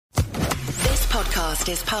podcast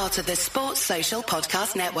is part of the Sports Social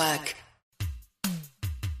Podcast Network.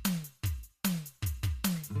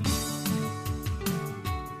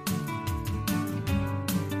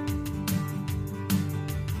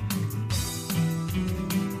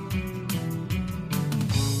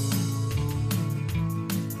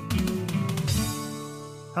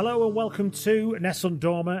 Hello and welcome to Nessun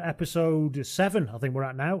Dorma, episode 7, I think we're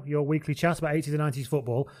at now, your weekly chat about 80s and 90s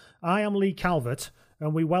football. I am Lee Calvert,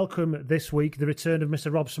 and we welcome this week the return of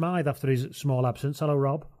Mr. Rob Smythe after his small absence. Hello,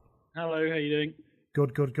 Rob. Hello, how are you doing?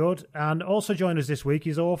 Good. And also joining us this week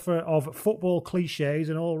is author of Football Cliches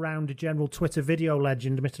and all-round general Twitter video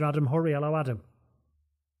legend, Mr. Adam Hurry. Hello, Adam.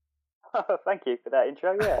 Thank you for that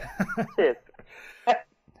intro, yeah.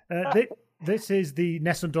 Cheers. This is the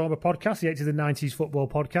Nessun Dorma podcast, the 80s and 90s football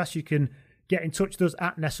podcast. You can get in touch with us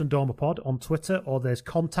at Nessun Dorma Pod on Twitter, or there's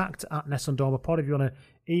contact at Nessun Dorma Pod if you want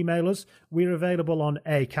to email us. We're available on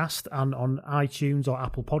Acast and on iTunes or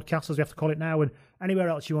Apple Podcasts, as we have to call it now, and anywhere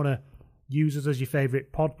else you want to use us as your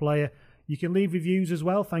favourite pod player. You can leave reviews as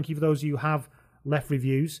well. Thank you for those of you who have left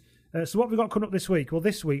reviews. So what have we got coming up this week? Well,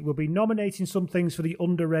 this week we'll be nominating some things for the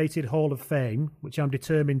Underrated Hall of Fame, which I'm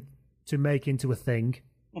determined to make into a thing.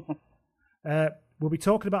 We'll be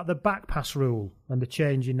talking about the back pass rule and the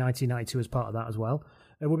change in 1992 as part of that as well.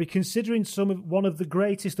 We'll be considering one of the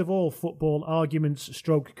greatest of all football arguments,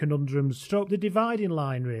 stroke conundrums, stroke the dividing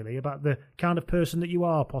line, really, about the kind of person that you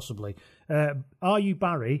are, possibly. Are you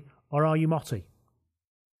Barry or are you Motty?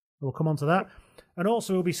 We'll come on to that. And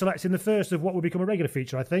also we'll be selecting the first of what will become a regular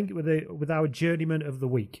feature, I think, with our Journeyman of the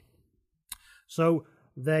Week. So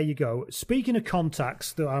there you go. Speaking of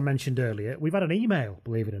contacts that I mentioned earlier, we've had an email,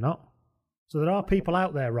 believe it or not. So there are people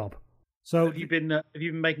out there, Rob. So have you been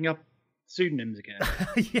making up pseudonyms again?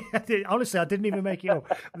 Yeah, honestly, I didn't even make it up.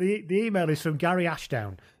 The email is from Gary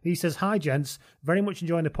Ashdown. He says, "Hi, gents. Very much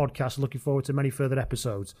enjoying the podcast. Looking forward to many further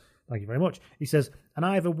episodes. Thank you very much." He says, "And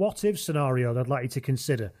I have a what-if scenario that I'd like you to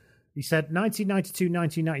consider." He said,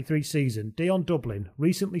 1992-1993 season, Dion Dublin,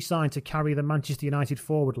 recently signed to carry the Manchester United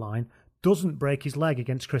forward line, doesn't break his leg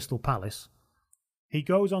against Crystal Palace. He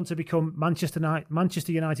goes on to become Manchester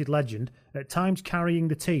United legend, at times carrying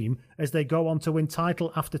the team as they go on to win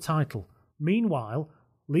title after title. Meanwhile,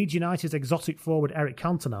 Leeds United's exotic forward Eric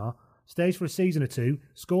Cantona stays for a season or two,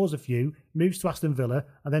 scores a few, moves to Aston Villa,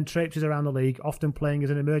 and then traipses around the league, often playing as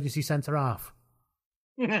an emergency centre-half.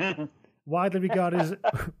 Widely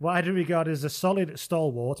regarded as a solid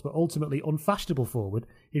stalwart, but ultimately unfashionable forward,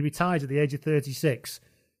 he retires at the age of 36.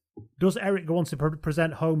 Does Eric go on to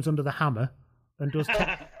present Homes Under the Hammer? And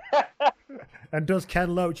does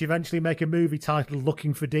Ken Loach eventually make a movie titled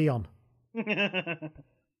Looking for Dion?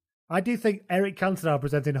 I do think Eric Cantona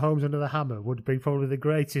presenting Homes Under the Hammer would be probably the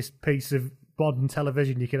greatest piece of modern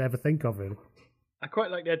television you could ever think of, really. I quite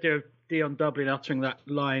like the idea of Dion Dublin uttering that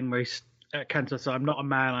line where he's at Cantona, so I'm not a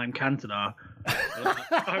man, I'm Cantona.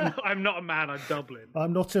 I'm not a man, I'm Dublin.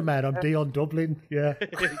 I'm not a man, I'm Dion Dublin, yeah.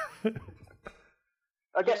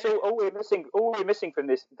 I guess all we're missing from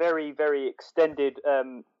this very, very extended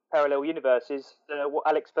parallel universe is what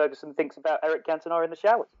Alex Ferguson thinks about Eric Cantona in the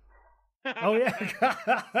showers. Oh yeah,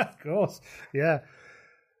 of course, yeah.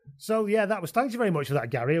 So yeah, thank you very much for that,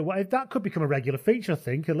 Gary. That could become a regular feature, I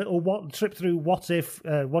think. A little trip through what if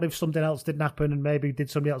something else didn't happen and maybe did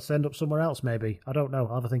somebody else end up somewhere else? Maybe, I don't know.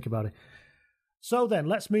 I'll have a think about it. So then,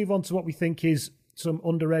 let's move on to what we think is some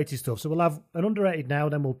underrated stuff. So we'll have an underrated now,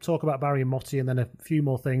 then we'll talk about Barry and Motty, and then a few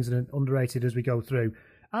more things and an underrated as we go through.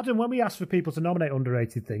 Adam, when we asked for people to nominate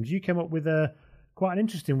underrated things, you came up with quite an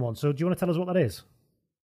interesting one. So do you want to tell us what that is?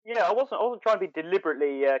 Yeah, I wasn't trying to be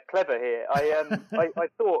deliberately clever here. I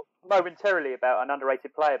thought momentarily about an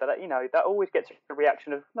underrated player, but that always gets a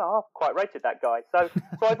reaction of, no, I've quite rated that guy. So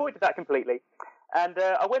I avoided that completely. And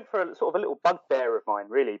I went for a sort of a little bugbear of mine,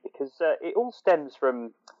 really, because it all stems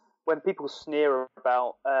from when people sneer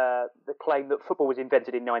about the claim that football was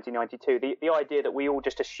invented in 1992, the idea that we all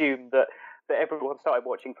just assumed that everyone started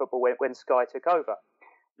watching football when Sky took over.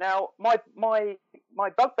 Now, my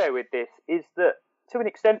bugbear with this is that, to an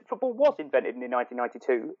extent, football was invented in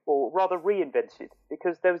 1992, or rather reinvented,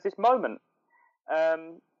 because there was this moment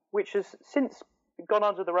which has since gone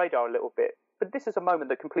under the radar a little bit, but this is a moment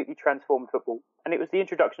that completely transformed football, and it was the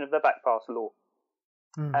introduction of the back pass law.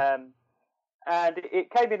 And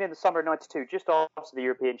it came in the summer of '92, just after the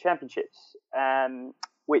European Championships,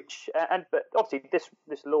 but obviously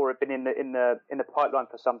this law had been in the pipeline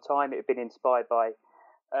for some time. It had been inspired by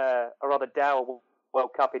a rather dour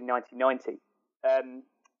World Cup in 1990,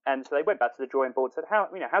 and so they went back to the drawing board and said, how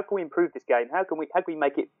can we improve this game? How can we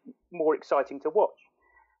make it more exciting to watch?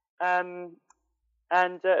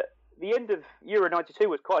 The the end of Euro '92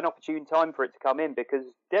 was quite an opportune time for it to come in because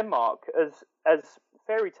Denmark, as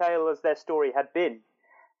fairy tale as their story had been,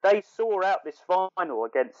 they saw out this final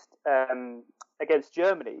against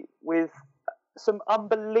Germany with some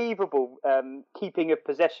unbelievable keeping of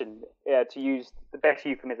possession, to use the best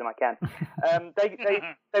euphemism I can.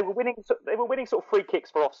 They were winning. They were winning sort of free kicks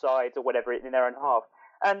for offsides or whatever in their own half,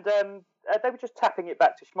 and they were just tapping it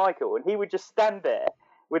back to Schmeichel, and he would just stand there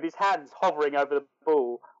with his hands hovering over the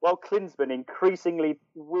ball, while Klinsmann increasingly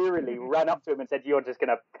wearily ran up to him and said, "You're just going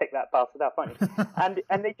to pick that bastard up, aren't you?"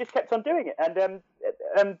 and they just kept on doing it,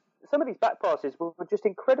 and some of these back passes were just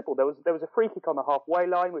incredible. There was a free kick on the halfway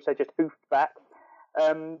line which they just hoofed back.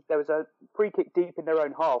 There was a free kick deep in their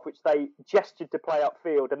own half which they gestured to play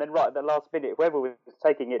upfield, and then right at the last minute, whoever was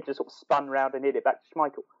taking it just sort of spun round and hit it back to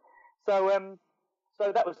Schmeichel. So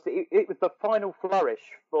that was it was the final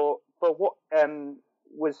flourish for what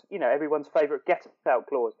was everyone's favourite get-out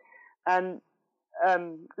clause. And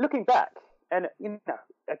looking back, and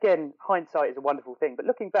again, hindsight is a wonderful thing, but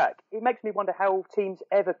looking back, it makes me wonder how teams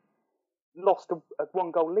ever lost a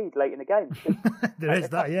one-goal lead late in the game. There is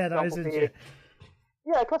that, yeah, that isn't it?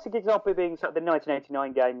 Yeah, a classic example being sort of the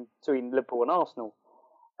 1989 game between Liverpool and Arsenal.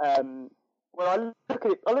 Well,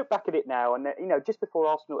 I look back at it now, and just before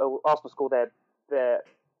Arsenal scored their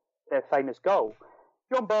famous goal,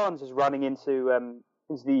 John Barnes is running into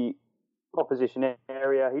the opposition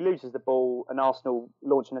area. He loses the ball, and Arsenal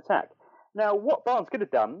launch an attack. Now, what Barnes could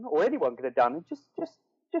have done, or anyone could have done, is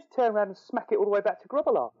just turn around and smack it all the way back to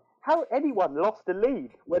Grobbelaar. How anyone lost a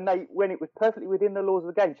lead when it was perfectly within the laws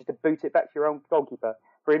of the game, just to boot it back to your own goalkeeper,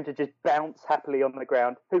 for him to just bounce happily on the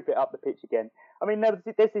ground, hoop it up the pitch again. I mean,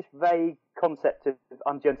 there's this vague concept of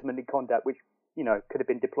ungentlemanly conduct, which could have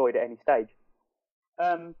been deployed at any stage.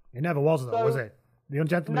 It never was, though, was it? The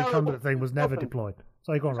ungentlemanly conduct thing was never deployed.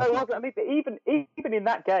 So go on. So I mean, but even in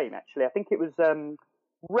that game, actually, I think it was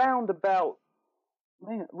round about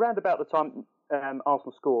the time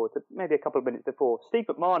Arsenal scored, maybe a couple of minutes before. Steve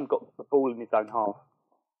McMahon got the ball in his own half,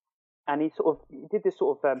 and he did this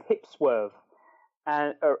sort of hip swerve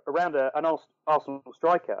around an Arsenal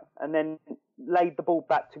striker, and then laid the ball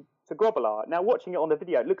back to Grobbelaar. Now, watching it on the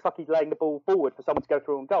video, it looks like he's laying the ball forward for someone to go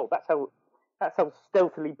through on goal. That's how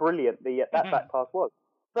stealthily brilliant that back pass was.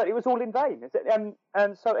 But it was all in vain.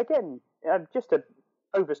 And so again, just to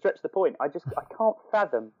overstretch the point, I can't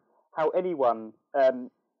fathom how anyone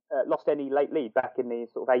lost any late lead back in the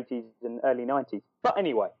sort of 80s and early 90s. But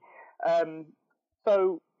anyway,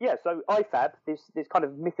 so IFAB, this kind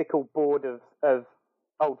of mythical board of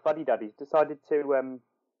old fuddy-duddies, decided to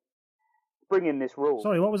bring in this rule.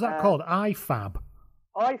 Sorry, what was that called? IFAB?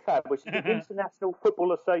 IFAB, which is the International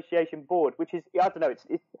Football Association Board, which is, I don't know,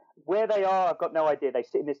 it's where they are, I've got no idea. They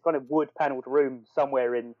sit in this kind of wood-panelled room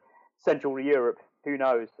somewhere in Central Europe, who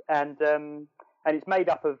knows. And it's made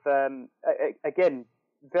up of, again,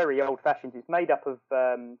 very old-fashioned. It's made up of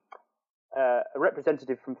a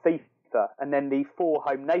representative from FIFA, and then the 4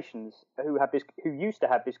 home nations who used to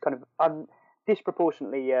have this kind of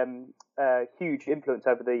disproportionately huge influence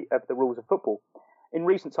over the rules of football. In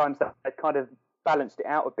recent times, they've kind of balanced it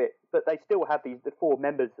out a bit, but they still have the 4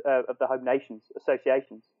 members of the home nations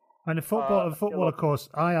associations. And in football, of course,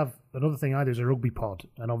 I have another thing I do is a rugby pod,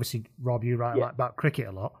 and obviously, Rob, you write about cricket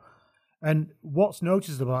a lot. And what's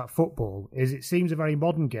noticeable about football is it seems a very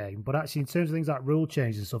modern game, but actually in terms of things like rule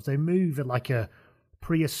changes and stuff, they move at like a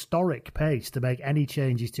prehistoric pace to make any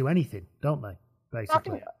changes to anything, don't they?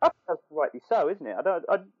 Basically, I think that's rightly so, isn't it?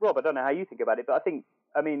 Rob, I don't know how you think about it, but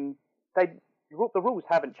the rules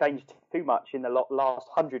haven't changed too much in the last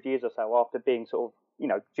 100 years or so after being sort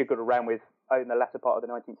of jiggled around with in the latter part of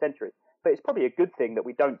the 19th century. But it's probably a good thing that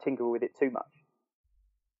we don't tinker with it too much.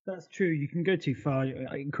 That's true. You can go too far.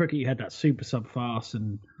 In cricket, you had that super sub fast,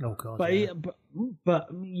 and but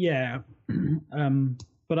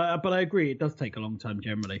I agree. It does take a long time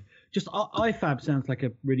generally. Just IFAB sounds like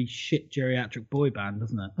a really shit geriatric boy band,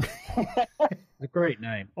 doesn't it? It's a great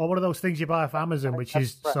name. Or one of those things you buy off Amazon, which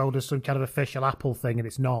is sold as some kind of official Apple thing, and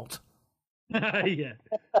it's not. yeah.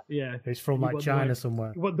 It's from like China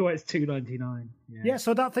somewhere. You wonder why it's $2.99. Yeah.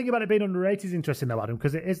 So that thing about it being underrated is interesting, though, Adam,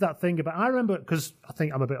 because it is that thing about. I remember because I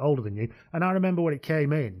think I'm a bit older than you, and I remember when it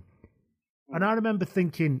came in, and I remember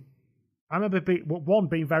thinking. I remember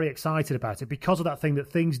being very excited about it because of that thing that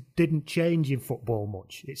things didn't change in football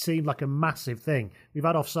much. It seemed like a massive thing. We've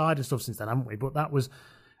had offside and stuff since then, haven't we? But that was,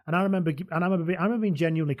 and I remember being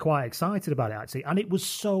genuinely quite excited about it actually. And it was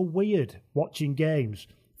so weird watching games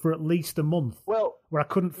for at least a month. Well, where I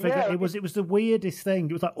couldn't figure it was the weirdest thing.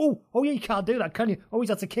 It was like, oh yeah, you can't do that, can you? Oh, he's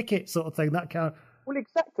had to kick it, sort of thing. That kind. Well,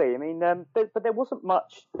 exactly. I mean, but there wasn't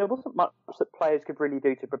much. There wasn't much that players could really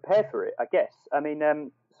do to prepare for it, I guess. I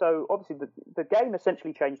mean, so obviously the game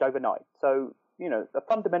essentially changed overnight. So the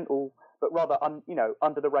fundamental, but rather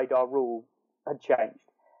under the radar rule had changed.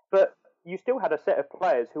 But you still had a set of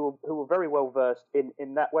players who were very well versed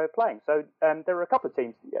in that way of playing. So there were a couple of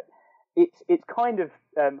teams. It's kind of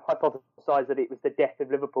hypothesised that it was the death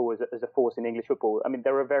of Liverpool as a force in English football. I mean,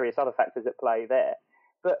 there are various other factors at play there.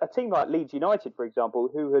 But a team like Leeds United, for example,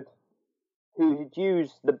 who had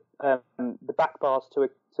used the back pass to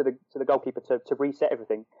the goalkeeper to reset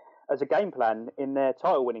everything as a game plan in their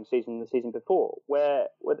title-winning season the season before, where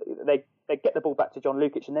they get the ball back to John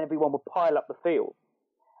Lukic and everyone would pile up the field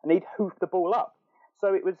and he'd hoof the ball up.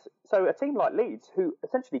 So a team like Leeds who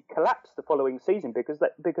essentially collapsed the following season because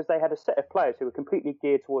they had a set of players who were completely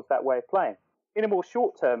geared towards that way of playing. In a more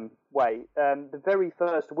short-term way, the very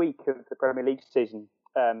first week of the Premier League season.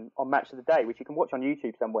 On Match of the Day, which you can watch on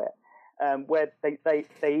YouTube somewhere, where they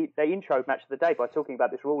introed Match of the Day by talking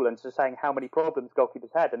about this rule and just saying how many problems goalkeepers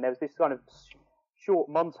had, and there was this kind of short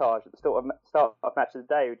montage at the start of Match of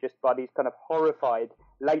the Day, just by these kind of horrified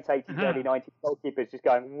late 80s, early 90s goalkeepers just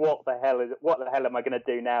going, what the hell am I going to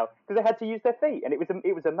do now? Because they had to use their feet, and it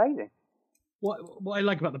was amazing. What I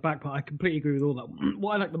like about the back part, I completely agree with all that.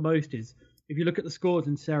 What I like the most is, if you look at the scores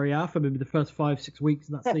in Serie A for maybe the first 5-6 weeks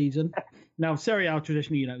of that season, now Serie A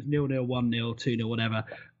traditionally, it was 0-0, 1-0, 2-0, whatever,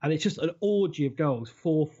 and it's just an orgy of goals.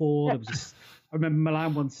 4-4. There was I remember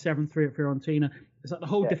Milan won 7-3 at Fiorentina. It's like the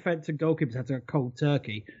whole defence and goalkeepers had to go cold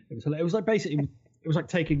turkey. It was like basically. It was like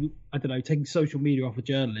taking social media off a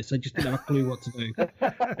journalist. They just didn't have a clue what to do.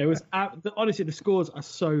 It was honestly, the scores are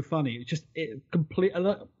so funny. It's just complete.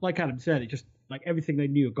 Like Adam said, it just like everything they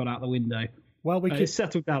knew had gone out the window. Well, we could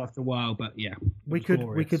settle down after a while, but yeah, we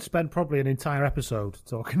could spend probably an entire episode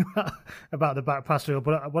talking about the back pass rule.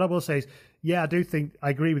 But what I will say is, I do think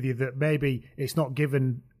I agree with you that maybe it's not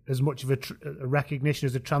given as much of a recognition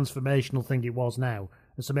as a transformational thing it was now,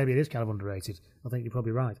 and so maybe it is kind of underrated. I think you're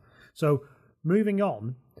probably right. So. Moving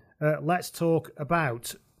on, let's talk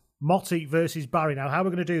about Motty versus Barry. Now, how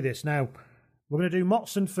we're going to do this? Now, we're going to do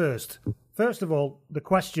Motson first. First of all, the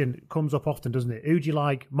question comes up often, doesn't it? Who do you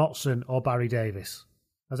like, Motson or Barry Davies?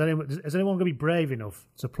 Is anyone going to be brave enough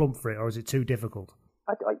to plump for it, or is it too difficult?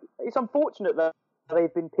 It's unfortunate that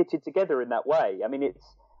they've been pitted together in that way. I mean, it's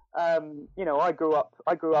I grew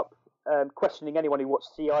up questioning anyone who watched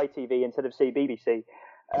CITV instead of CBBC,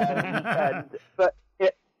 but.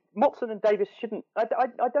 Motson and Davis shouldn't. I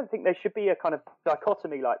don't think there should be a kind of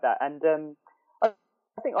dichotomy like that. And I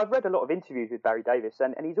think I've read a lot of interviews with Barry Davis,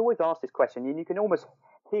 and he's always asked this question, and you can almost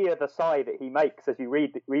hear the sigh that he makes as you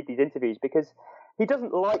read these interviews, because he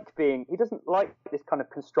doesn't like this kind of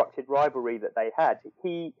constructed rivalry that they had.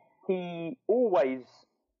 He always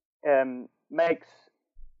makes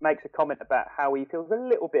a comment about how he feels a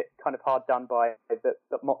little bit kind of hard done by that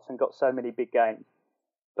Motson got so many big games,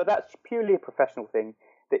 but that's purely a professional thing.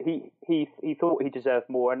 That he thought he deserved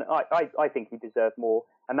more, and I think he deserved more,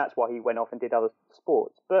 and that's why he went off and did other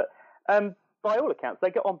sports. But by all accounts,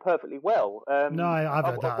 they get on perfectly well. No, I've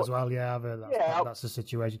heard that as well. Yeah, I've heard that. Yeah, that's the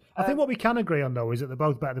situation. I think what we can agree on, though, is that they're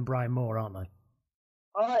both better than Brian Moore, aren't they?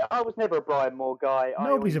 I was never a Brian Moore guy.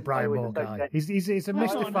 Nobody's a Brian Moore guy. He's a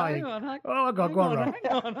mystifying. Oh, God, go on, Rob.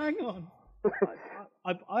 Hang on.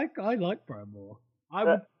 I like Brian Moore.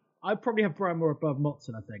 I'd probably have Brian Moore above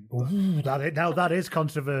Motson, I think. Ooh, that is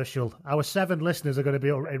controversial. Our 7 listeners are going to be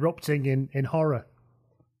erupting in horror.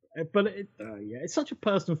 But it's such a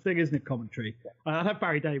personal thing, isn't it, commentary? I'd have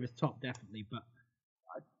Barry Davis top, definitely, but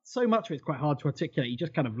so much of it's quite hard to articulate. You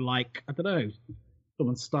just kind of like, I don't know,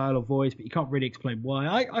 someone's style or voice, but you can't really explain why.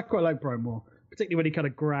 I quite like Brian Moore, particularly when he kind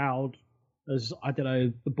of growled as, I don't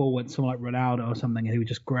know, the ball went to someone like Ronaldo or something, and he would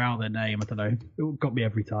just growl their name. I don't know. It got me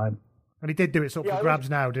every time. And he did do it for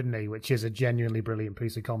grabs now, didn't he? Which is a genuinely brilliant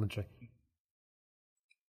piece of commentary.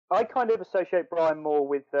 I kind of associate Brian Moore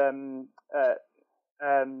with sort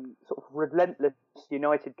of relentless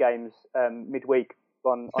United games midweek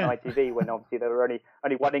on ITV when obviously there were only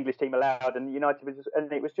one English team allowed, and United was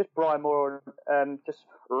and it was just Brian Moore and just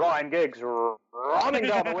Ryan Giggs running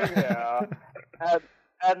down the wing there.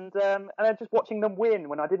 And then just watching them win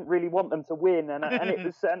when I didn't really want them to win, and it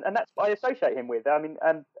was and that's what I associate him with. I mean,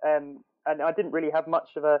 and I didn't really have much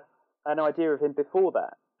of an idea of him before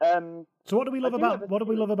that. So what do we love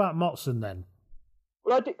about Motson then?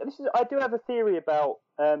 Well, I do have a theory about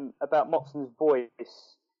Motson's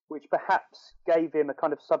voice, which perhaps gave him a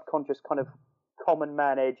kind of subconscious kind of common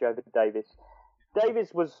man edge over Davis.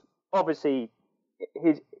 Davis was obviously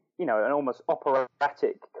an almost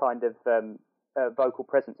operatic kind of vocal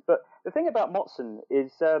presence, but the thing about Motson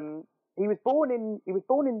is he was born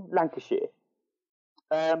in Lancashire.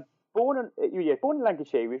 Born in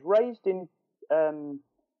Lancashire. He was raised in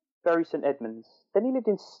Bury St Edmunds. Then he lived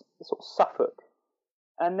in sort of Suffolk,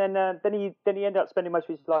 and then he ended up spending most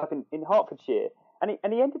of his life in Hertfordshire.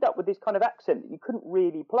 And he ended up with this kind of accent that you couldn't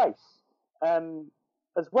really place,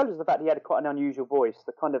 as well as the fact he had quite an unusual voice,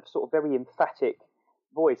 the kind of sort of very emphatic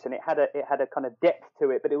voice, and it had a kind of depth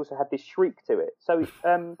to it, but it also had this shriek to it. So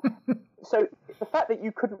so the fact that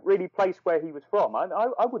you couldn't really place where he was from, I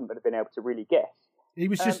wouldn't have been able to really guess. He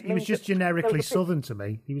was just generically Southern to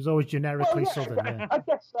me. He was always generically Southern. Yeah. I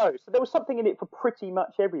guess so. So there was something in it for pretty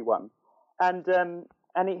much everyone, and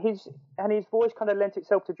his voice kind of lent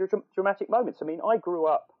itself to dramatic moments. I mean, I grew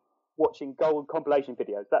up watching gold compilation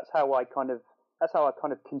videos. That's how I kind of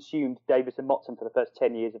consumed Davis and Motson for the first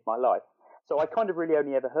 10 years of my life. So I kind of really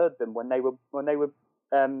only ever heard them when they were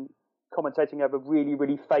commentating over really,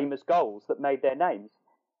 really famous goals that made their names.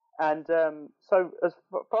 And so as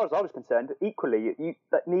far as I was concerned, equally,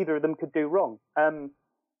 that neither of them could do wrong.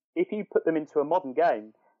 If you put them into a modern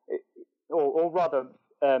game, or rather,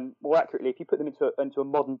 more accurately, if you put them into a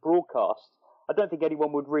modern broadcast, I don't think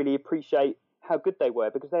anyone would really appreciate how good they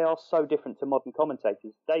were, because they are so different to modern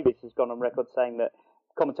commentators. Davis has gone on record saying that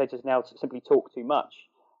commentators now simply talk too much,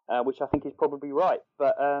 which I think is probably right.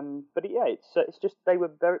 But yeah, it's just they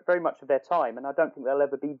were very, very much of their time, and I don't think they'll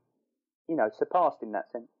ever be, surpassed in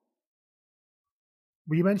that sense.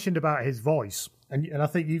 Well, you mentioned about his voice, and I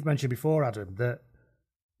think you've mentioned before, Adam, that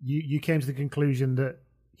you came to the conclusion that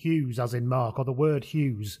Hughes, as in Mark, or the word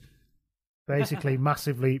Hughes, basically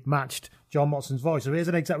massively matched John Motson's voice. So here's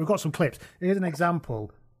an example. We've got some clips. Here's an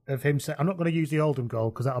example of him saying, I'm not going to use the Oldham goal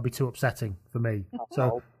because that'll be too upsetting for me.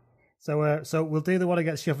 So we'll do the one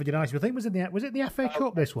against Sheffield United. I think was it the FA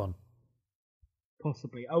Cup, this one?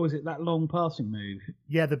 Possibly. Oh, was it that long passing move?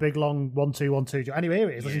 Yeah, the big long 1-2-1-2. Anyway, here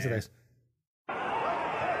it is. Listen to this.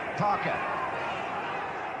 Parker.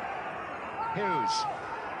 Hughes.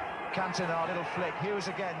 Cantona, little flick. Hughes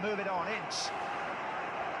again. Move it on. Ince.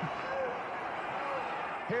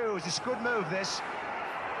 Hughes. It's a good move, this.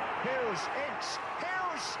 Hughes. Ince.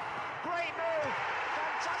 Hughes. Great move.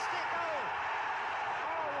 Fantastic goal.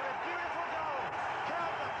 Oh, what a beautiful goal.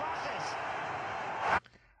 Count the passes.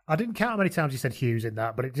 I didn't count how many times he said Hughes in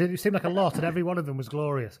that, but it seemed like a lot, and every one of them was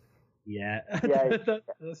glorious. Yeah,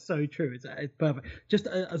 that's so true. It's perfect. Just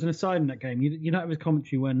as an aside in that game, you know, it was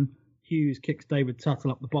commentary when Hughes kicks David Tuttle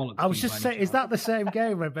up the bollocks. I was just saying, is that the same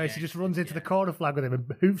game where basically just runs into the corner flag with him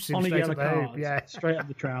and hoofs him on straight a yellow up the card, hoop? Yeah, straight up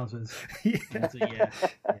the trousers. Yeah.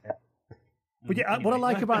 But yeah, Anyway. what I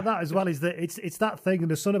like about that as well is that it's that thing, and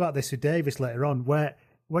there's something about this with Davis later on, where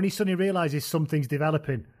when he suddenly realises something's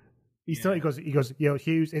developing, he goes,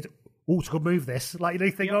 Hughes, it's a good move, this. Like,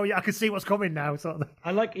 you think, oh yeah, I can see what's coming now. Sort of.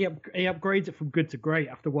 I like he upgrades it from good to great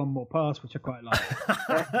after one more pass, which I quite like.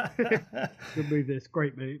 Good move, this,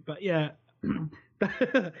 great move. But yeah,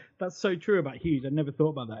 that's so true about Hughes. I never thought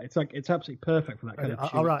about that. It's absolutely perfect for that kind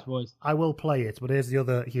of all right, voice. I will play it, but here's the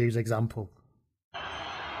other Hughes example.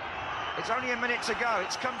 It's only a minute to go.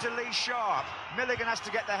 It's come to Lee Sharp. Milligan has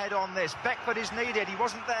to get the head on this. Beckford is needed. He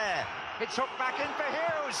wasn't there. It's hooked back in for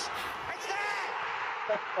Hughes. It's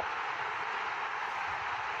there!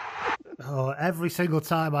 Oh, every single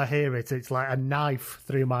time I hear it, it's like a knife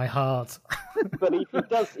through my heart. But he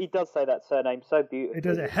does say that surname so beautifully. It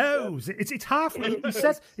does it. Hughes. It's half.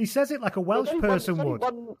 He says it like a Welsh person would.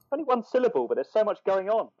 It's only one syllable, but there's so much going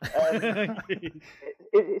on.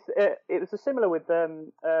 It was similar with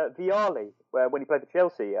Vialli, when he played for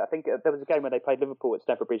Chelsea. I think there was a game when they played Liverpool at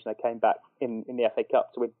Stamford Bridge and they came back in the FA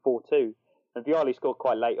Cup to win 4-2. And Vialli scored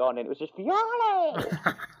quite late on, and it was just Vialli!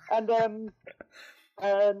 And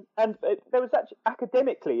there was actually,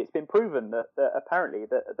 academically, it's been proven that apparently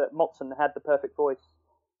that Motson had the perfect voice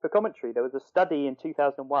for commentary. There was a study in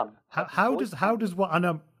 2001. How does one? I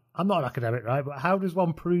know I'm not an academic, right? But how does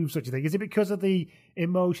one prove such a thing? Is it because of the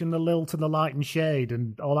emotion, the lilt, and the light and shade,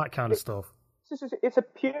 and all that kind of stuff? It's a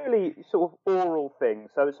purely sort of oral thing.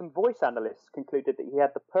 So some voice analysts concluded that he had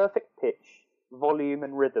the perfect pitch, volume,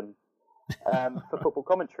 and rhythm for football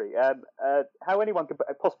commentary. How anyone could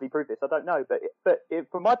possibly prove this, I don't know. But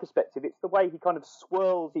from my perspective, it's the way he kind of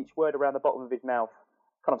swirls each word around the bottom of his mouth,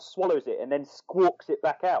 kind of swallows it, and then squawks it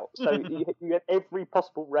back out. So you get every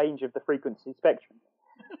possible range of the frequency spectrum.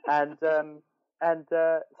 And so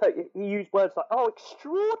he used words like, "Oh,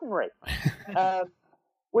 extraordinary,"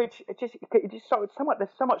 which there's so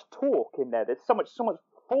much talk in there. There's so much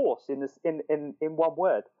force in this in one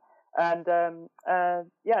word. And and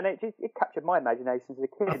it captured my imagination as a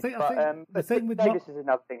kid. I think the thing with Davis is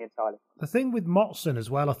another thing entirely. The thing with Motson as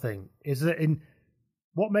well, I think, is that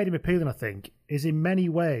what made him appealing, I think, is in many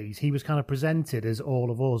ways he was kind of presented as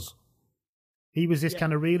all of us. He was this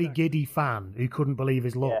kind of really giddy fan who couldn't believe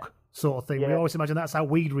his luck, sort of thing. We always imagine that's how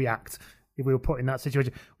we'd react if we were put in that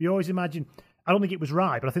situation. We always imagine, I don't think it was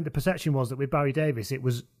right, but I think the perception was that with Barry Davies, it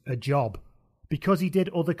was a job. Because he did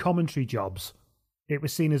other commentary jobs, it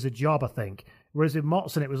was seen as a job, I think. Whereas with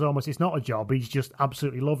Motson, it was almost, it's not a job, he's just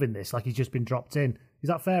absolutely loving this, like he's just been dropped in. Is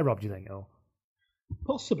that fair, Rob, do you think? Or?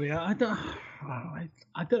 Possibly. I don't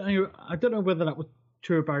know whether that was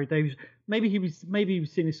true of Barry Davies. Maybe he was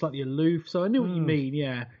seen as slightly aloof, so I knew what you mean,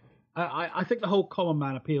 yeah. I think the whole common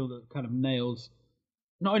man appeal that kind of nails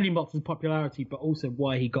not only Motson's popularity, but also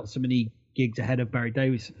why he got so many gigs ahead of Barry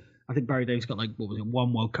Davies. I think Barry Davies got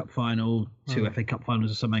one World Cup final, 2 FA Cup finals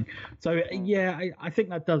or something. So yeah, I think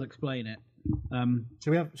that does explain it.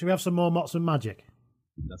 Should we have some more Motson magic?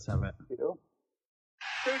 Let's have it. Two to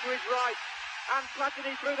his right, and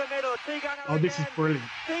Platini through the middle. Tigana Oh, this is brilliant.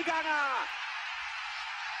 Tigana,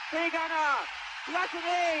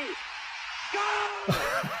 Platini, goal!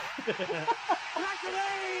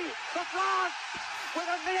 Platini for France with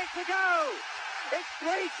a minute to go. It's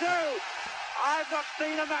 3-2. I've not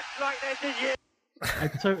seen a match like this in years.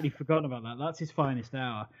 I'd totally forgotten about that. That's his finest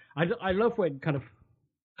hour. I love when kind of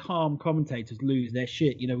calm commentators lose their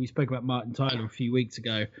shit. You know, we spoke about Martin Tyler a few weeks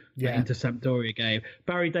ago into Sampdoria game.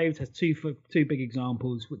 Barry Davies has two big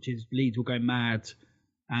examples, which is Leeds will go mad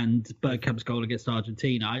and Bergkamp's goal against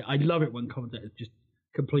Argentina. I love it when commentators just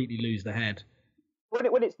completely lose their head.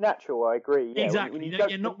 When it's natural, I agree. Yeah, exactly. When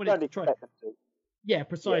you not when it's trying. Yeah,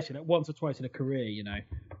 precisely. Like once or twice in a career, you know.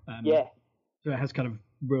 So it has kind of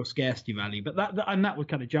real scarcity value. But that was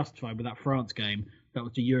kind of justified with that France game. That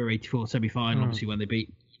was the Euro 84 semi-final, obviously, when they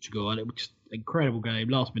beat Portugal. And it was just an incredible game,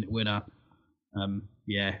 last-minute winner. Good on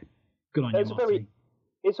you, Motty.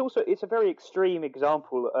 It's a very extreme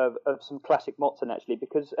example of some classic Motson, actually,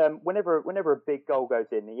 because whenever a big goal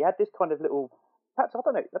goes in, he had this kind of little, perhaps, I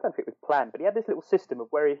don't know if it was planned, but he had this little system of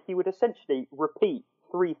where he would essentially repeat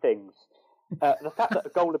 3 things. The fact that a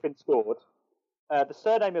goal had been scored, the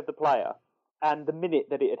surname of the player, and the minute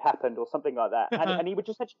that it had happened or something like that. And he would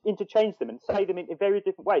just interchange them and say them in various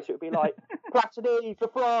different ways. So it would be like, Platini for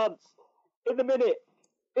France, in the minute,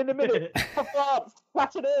 for France,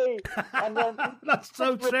 Platini. And then that's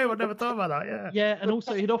so true, I never thought about that, yeah. Yeah, and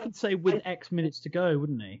also he'd often say with X minutes to go,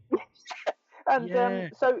 wouldn't he?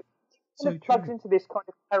 And so it plugs into this kind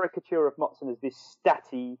of caricature of Motson as this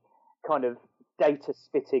statty kind of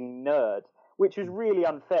data-spitting nerd, which was really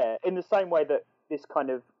unfair, in the same way that this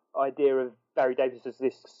kind of idea of Barry Davies as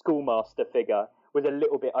this schoolmaster figure was a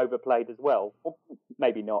little bit overplayed as well. Or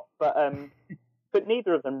maybe not, but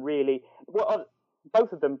neither of them really. Well,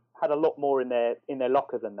 both of them had a lot more in their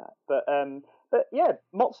locker than that. But yeah,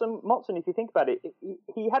 Motson, if you think about it,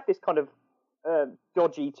 he had this kind of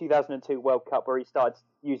dodgy 2002 World Cup where he started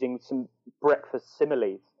using some breakfast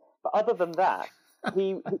similes. But other than that,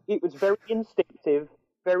 it was very instinctive,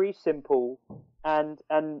 very simple, and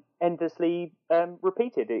endlessly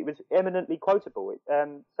repeated. It was eminently quotable.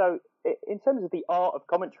 So in terms of the art of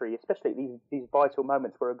commentary, especially these vital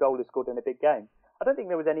moments where a goal is scored in a big game, I don't think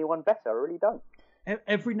there was anyone better. I really don't.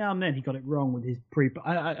 Every now and then he got it wrong with his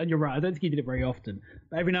and you're right, I don't think he did it very often.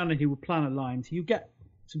 But every now and then he would plan a line. So you get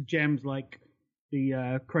some gems like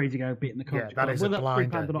the crazy guy beating the coach. Yeah, that is a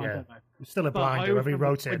blinder. I don't know. It's still a blinder, whether he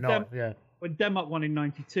wrote it or not. When Denmark won in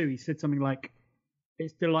 '92, he said something like,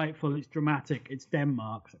 "It's delightful, it's dramatic, it's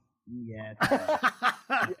Denmark." So, yeah.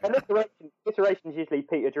 Alliteration is usually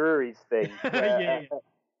Peter Drury's thing.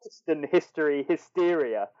 Western history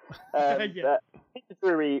hysteria. Peter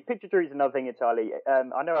Drury's another thing entirely.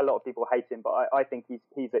 I know a lot of people hate him, but I think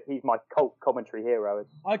he's my cult commentary hero.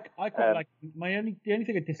 I quite like him. The only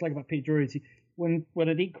thing I dislike about Peter Drury is when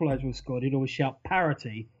an equaliser was scored, he'd always shout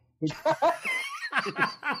parity. Which...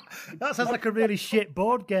 That sounds like a really shit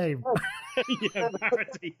board game. Yeah,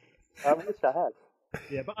 parity. I wish I had.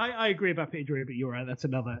 Yeah, but I agree about Peter Drury, but you're right, that's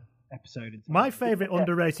another episode. My favourite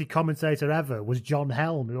underrated commentator ever was John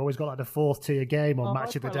Helm, who always got like the 4th tier game on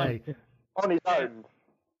Match of the Day. On his own.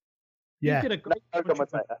 Yeah. He did a great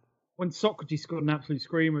commentator. When Socrates scored an absolute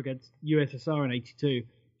screamer against USSR in '82,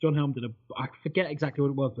 John Helm did I forget exactly what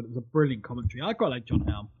it was, but it was a brilliant commentary. I quite like John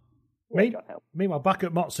Helm. Meanwhile, back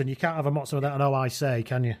at Motson, you can't have a Motson without an "Oh, I say,"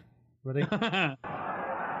 can you? Ready? Yeah.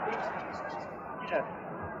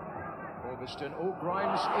 Augustin. Oh,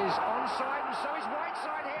 Grimes is onside, and so is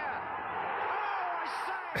Whiteside here. Oh, I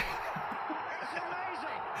say! It's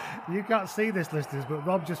amazing! You can't see this, listeners, but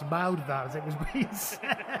Rob just mouthed that as it was being said.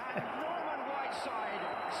 And Norman Whiteside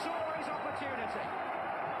saw his opportunity.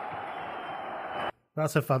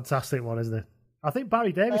 That's a fantastic one, isn't it? I think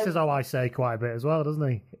Barry Davies says "Oh, I say" quite a bit as well, doesn't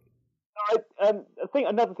he? I think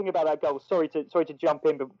another thing about that goal. Sorry to jump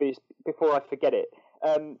in before I forget it.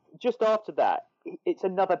 Just after that, it's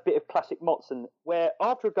another bit of classic Motson, where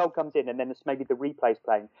after a goal comes in and then it's maybe the replay's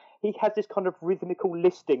playing, he has this kind of rhythmical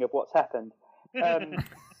listing of what's happened.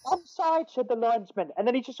 Offside, said the linesman, and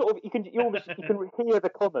then he just sort of you can hear the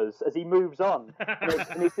commas as he moves on,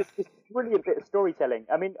 and it's just this brilliant bit of storytelling.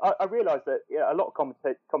 I mean, I realise that a lot of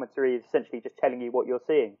commentary is essentially just telling you what you're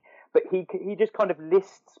seeing, but he just kind of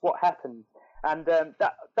lists what happened, and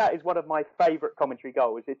that is one of my favourite commentary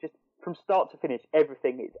goals. It's just from start to finish,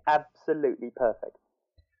 everything is absolutely perfect.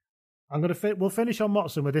 We'll finish on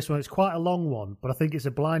Motson with this one. It's quite a long one, but I think it's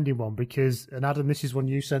a blinding one because, and Adam, this is one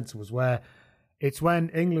you sent to us, where it's when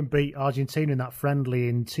England beat Argentina in that friendly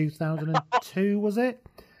in 2002, was it?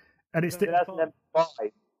 And it's 2005.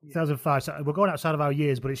 2005. So we're going outside of our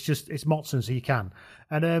years, but it's Motson, so you can.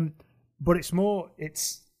 And but it's more.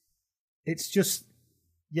 It's just.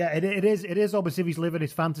 Yeah, it is obviously he's living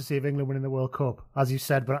his fantasy of England winning the World Cup, as you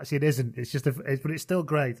said, but actually it isn't. It's just, but it's still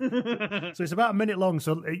great. So it's about a minute long,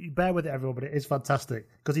 so bear with it, everyone, but it is fantastic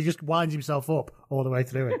because he just winds himself up all the way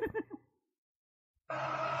through it. Rooney,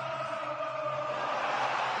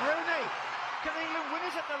 can England win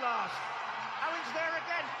it at the last? Owen's there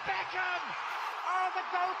again. Beckham! Oh, the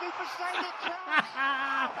goalkeeper saved it twice.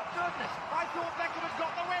 Oh, goodness, I thought Beckham had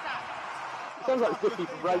got the winner. Sounds like 50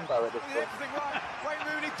 from Rainbow at this point. Everything right. Wayne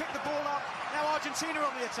Rooney picked the ball up. Now Argentina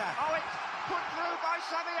on the attack. Oh, it's put through by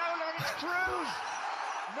Saviola and it's Cruz.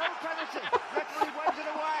 No penalty. Referee waved it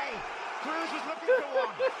away. Cruz was looking for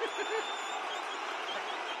one.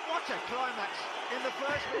 What a climax in the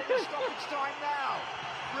first minute of stoppage time now.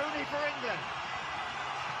 Rooney for England.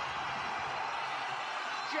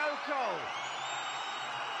 Joe Cole.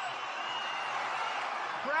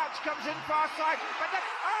 Crouch comes in far side, but then,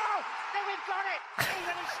 then we've got it!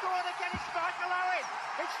 England has scored again, it's Michael Owen!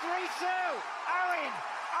 It's 3-2! Owen!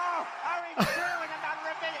 Owen 2 in a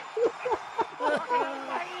matter of minutes! What an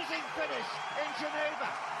amazing finish in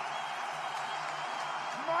Geneva!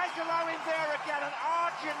 Michael Owen there again, and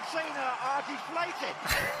Argentina are deflated.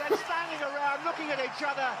 They're standing around looking at each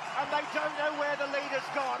other, and they don't know where the lead has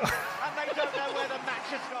gone, and they don't know where the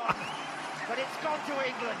match has gone. But it's gone to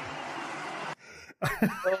England.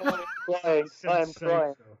 I am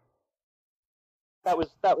crying. That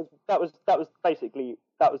was basically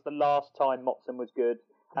the last time Motson was good,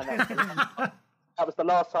 and that was the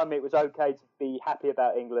last time it was okay to be happy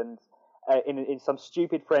about England in some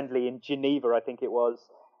stupid friendly in Geneva, I think it was.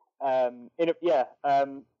 I'm in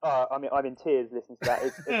tears listening to that.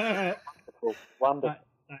 It's wonderful.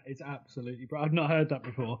 That is absolutely. I've not heard that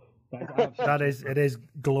before. It is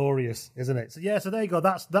glorious, isn't it? So there you go.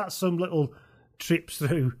 That's some little trips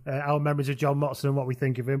through our memories of John Motson and what we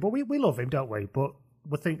think of him. But we love him, don't we? But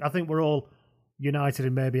I think we're all united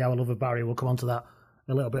in maybe our love of Barry. We'll come on to that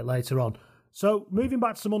a little bit later on. So moving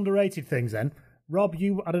back to some underrated things then. Rob,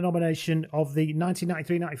 you had a nomination of the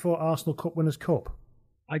 1993-94 Arsenal Cup Winners' Cup.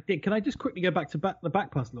 I did. Can I just quickly go back to the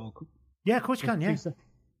back pass law? Yeah, of course you can, yeah.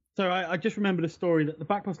 So I just remembered a story that the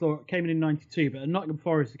back pass law came in 92, but at Nottingham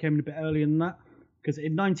Forest it came in a bit earlier than that. Because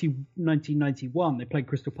in 1991 they played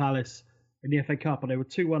Crystal Palace in the FA Cup, and they were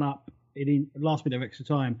 2-1 up in last minute of extra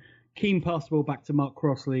time. Keane passed the ball back to Mark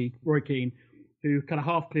Crossley, Roy Keane, who kind of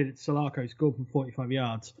half cleared it to Solarco, scored from 45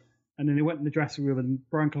 yards. And then he went in the dressing room, and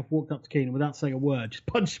Brian Clough walked up to Keane and without saying a word, just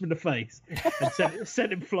punched him in the face and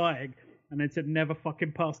sent him flying. And then said, never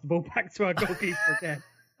fucking pass the ball back to our goalkeeper again.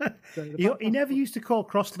 So he never used to call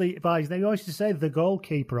Crossley by his name. He always used to say the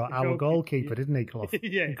goalkeeper or our goalkeeper, didn't he, Clough?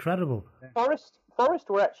 Yeah. Incredible. Forest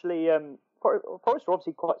were actually... Forest were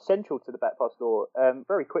obviously quite central to the back pass law.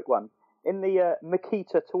 Very quick one. In the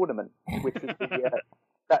Makita tournament, which was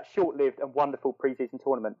that short-lived and wonderful pre-season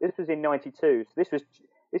tournament. This was in '92. So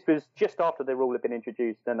this was just after the rule had been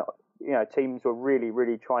introduced, and teams were really,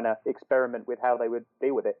 really trying to experiment with how they would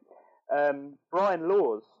deal with it. Brian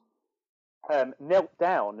Laws knelt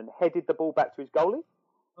down and headed the ball back to his goalie.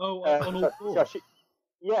 Oh, on all fours.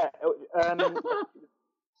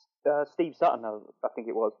 Steve Sutton, I think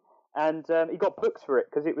it was. And he got booked for it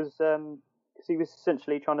because he was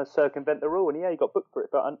essentially trying to circumvent the rule, and he got booked for it,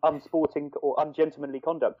 but unsporting or ungentlemanly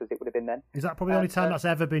conduct, as it would have been then. Is that probably the only time that's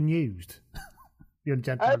ever been used? The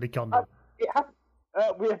ungentlemanly conduct.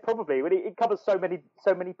 Probably. It covers so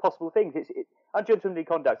many possible things. Ungentlemanly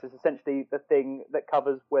conduct is essentially the thing that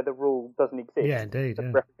covers where the rule doesn't exist. Yeah, indeed. The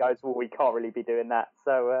referee goes, well, we can't really be doing that.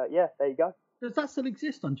 So there you go. Does that still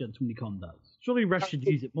exist, ungentlemanly conduct? Surely refs should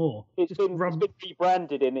use it more. It's been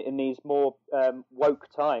rebranded in these more woke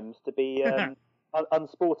times to be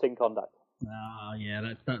unsporting conduct.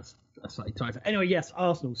 Yeah, that's slightly tighter. Anyway, yes,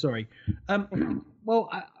 Arsenal. Sorry. Well,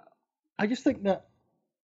 I just think that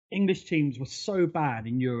English teams were so bad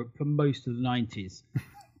in Europe for most of the 90s.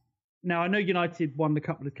 Now, I know United won the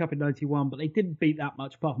Cup in 91, but they didn't beat that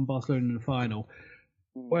much apart from Barcelona in the final.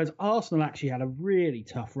 Whereas Arsenal actually had a really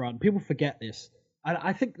tough run. People forget this. And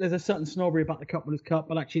I think there's a certain snobbery about the Cup Winners' Cup,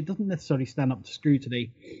 but actually it doesn't necessarily stand up to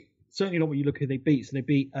scrutiny. Certainly not when you look at who they beat. So they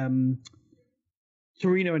beat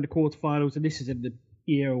Torino in the quarterfinals, and this is in the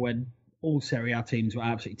era when all Serie A teams were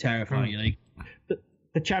absolutely terrifying.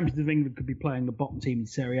 The champions of England could be playing the bottom team in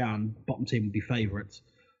Serie A, and the bottom team would be favourites.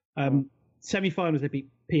 Semi-finals, they beat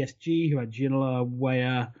PSG, who had Ginola,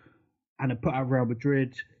 Weah, and had put out Real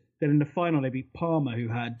Madrid. Then in the final, they beat Parma, who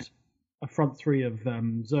had a front three of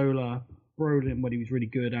Zola, Brolin when he was really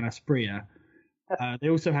good, and Asprilla. They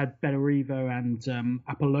also had Benarivo and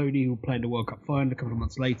Apolloni, who played the World Cup final a couple of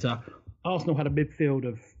months later. Arsenal had a midfield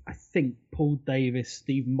of, I think, Paul Davis,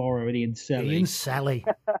 Steve Morrow, and Ian Selly. Ian Selly,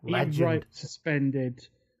 legend. Ian Wright suspended.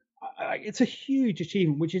 It's a huge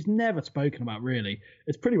achievement, which is never spoken about, really.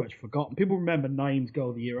 It's pretty much forgotten. People remember Naeem's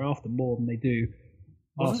goal the year after more than they do.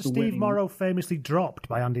 Wasn't Arsenal Steve winning. Morrow famously dropped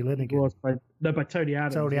by Andy Lineker? Was by Tony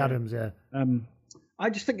Adams. Tony Adams, yeah. I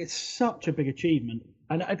just think it's such a big achievement.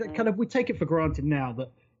 And we take it for granted now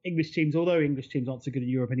that English teams, although English teams aren't so good in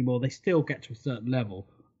Europe anymore, they still get to a certain level,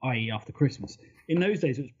 i.e. after Christmas. In those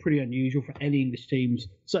days, it was pretty unusual for any English teams,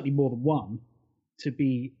 certainly more than one, to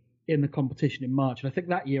be in the competition in March. And I think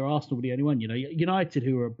that year Arsenal were the only one. United,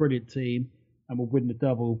 who were a brilliant team and would win the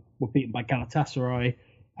double, were beaten by Galatasaray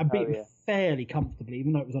and beaten fairly comfortably,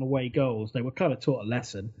 even though it was on away goals. They were kind of taught a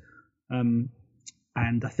lesson.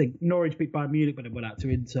 And I think Norwich beat Bayern Munich, but they went out to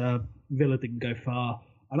Inter. Villa didn't go far.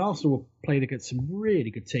 And Arsenal played against some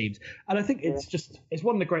really good teams. And I think it's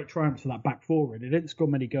one of the great triumphs for that back four. They didn't score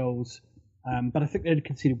many goals, but I think they'd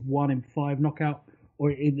conceded 1 in 5 knockout,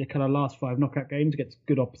 or in the kind of last 5 knockout games against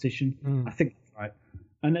good opposition. I think that's right.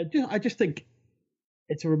 And I just think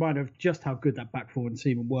it's a reminder of just how good that back four and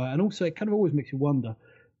seamen were. And also, it kind of always makes you wonder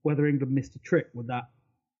whether England missed a trick with that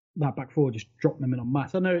back four, just dropping them in en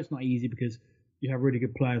masse. I know it's not easy because you have really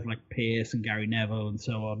good players like Pearce and Gary Neville and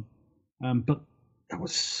so on. But that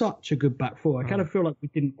was such a good back four. I kind of feel like we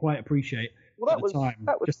didn't quite appreciate at the time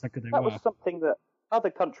just how good they were. That was something that other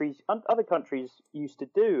countries used to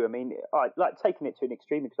do. I mean, like taking it to an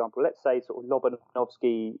extreme example, let's say sort of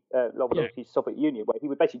Lobanovsky's Soviet Union, where he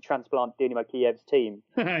would basically transplant Dynamo Kiev's team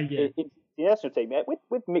into the national team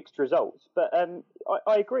with mixed results. But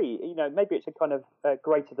I agree. Maybe it's a kind of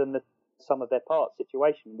greater than the sum of their parts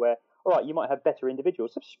situation where, all right, you might have better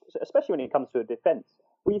individuals, especially when it comes to a defence.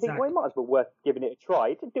 Well, you think, well, it might as well worth giving it a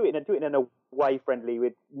try. Do it in a way friendly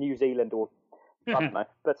with New Zealand or I don't know.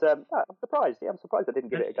 But I'm surprised. Yeah, I'm surprised I didn't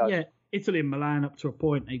give it a go. Yeah, Italy and Milan up to a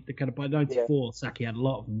point. They kind of by '94, Sacchi had a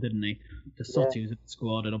lot of them, didn't he? Tassotti was in the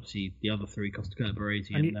squad, and obviously the other three, Costa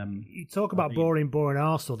Baresi. And you talk about boring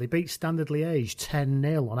Arsenal. They beat Standard Liège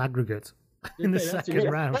 10-0 on aggregate in the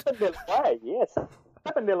second round. 7-0 away, yes.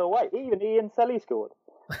 7-0 away. Even Ian Selly scored.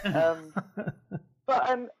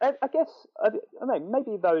 But I guess I don't know.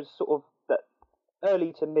 Maybe those sort of the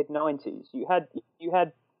early to mid '90s, you had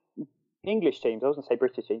English teams. I was going to say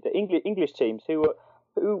British teams. The English teams we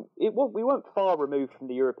weren't far removed from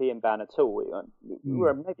the European ban at all. We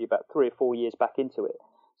were maybe about 3 or 4 years back into it.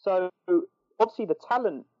 So obviously the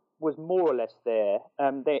talent was more or less there.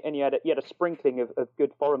 And you had a sprinkling of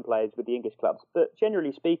good foreign players with the English clubs. But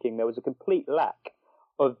generally speaking, there was a complete lack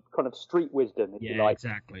of kind of street wisdom, if you like,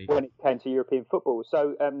 exactly, when it came to European football.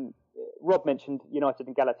 So Rob mentioned United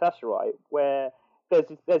and Galatasaray, where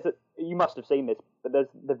you must have seen this, but there's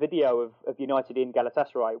the video of United in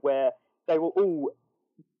Galatasaray where they were all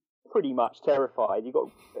pretty much terrified. You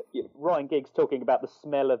got Ryan Giggs talking about the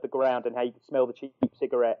smell of the ground and how you could smell the cheap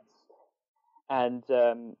cigarettes, and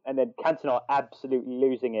then Cantona absolutely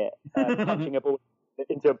losing it, punching a ball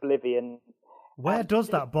into oblivion. Where does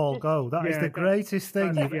that ball go? That is the greatest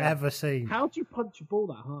thing you've ever seen. How do you punch a ball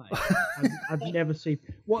that high? I've never seen.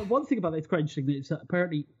 One thing about that is quite interesting is that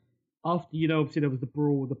apparently after, obviously there was the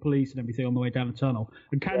brawl with the police and everything on the way down the tunnel,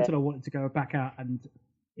 and Cantona wanted to go back out and,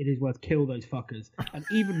 it is worth, kill those fuckers. And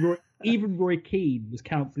even Roy Keane was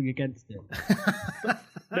counselling against it.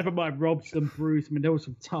 Never mind Robson, Bruce. I mean, there were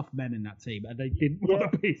some tough men in that team, and they didn't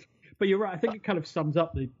want to be. But you're right. I think it kind of sums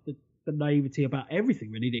up the naivety about everything,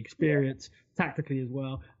 really, the experience, tactically as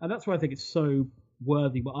well. And that's why I think it's so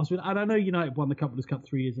worthy. And I know United won the Cup Winners' Cup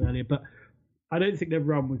 3 years earlier, but I don't think their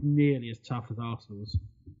run was nearly as tough as Arsenal's.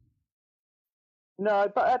 No,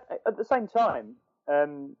 but at the same time,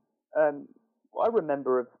 what I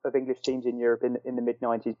remember of English teams in Europe in the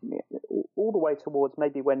mid-90s, all the way towards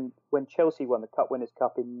maybe when Chelsea won the Cup Winners'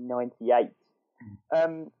 Cup in '98.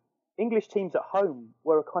 English teams at home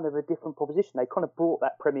were a kind of a different proposition. They kind of brought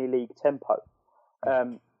that Premier League tempo.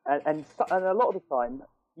 And a lot of the time,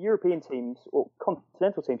 European teams or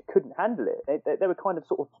continental teams couldn't handle it. They were kind of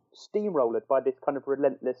sort of steamrollered by this kind of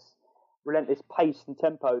relentless pace and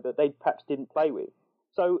tempo that they perhaps didn't play with.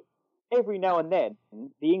 So every now and then,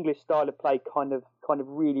 the English style of play kind of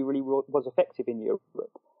really was effective in Europe.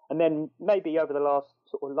 And then maybe over the last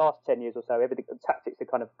 10 years or so, everything, the tactics are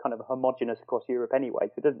kind of homogenous across Europe anyway,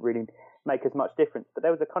 so it doesn't really make as much difference. But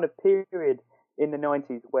there was a kind of period in the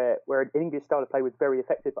 90s where an English style of play was very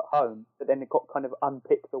effective at home, but then it got kind of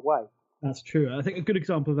unpicked away. That's true. I think a good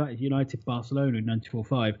example of that is United Barcelona in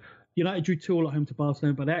 94-5. United drew 2-2 at home to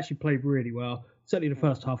Barcelona, but they actually played really well. Certainly the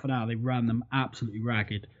first half an hour, they ran them absolutely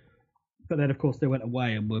ragged. But then, of course, they went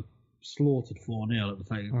away and were slaughtered 4-0. It was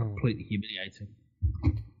completely humiliating.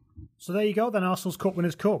 So there you go, then Arsenal's Cup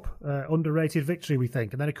Winners' Cup. Underrated victory, we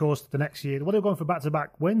think. And then, of course, the next year, well, they were going for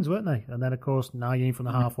back-to-back wins, weren't they? And then, of course, 9 from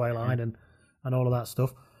the halfway line and all of that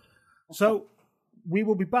stuff. So we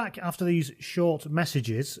will be back after these short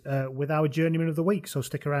messages with our Journeyman of the Week, so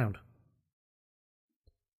stick around.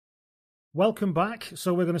 Welcome back.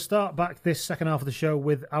 So we're going to start back this second half of the show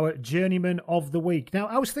with our Journeyman of the Week. Now,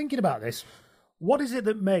 I was thinking about this. What is it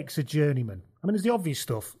that makes a journeyman? I mean, there's the obvious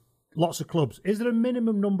stuff. Lots of clubs. Is there a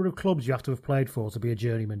minimum number of clubs you have to have played for to be a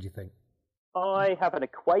journeyman, do you think? I have an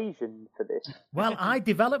equation for this. Well, I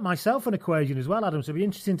developed myself an equation as well, Adam, so it'll be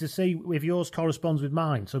interesting to see if yours corresponds with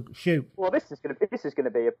mine. So, shoot. Well, this is going to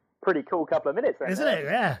be a pretty cool couple of minutes, then. Isn't it?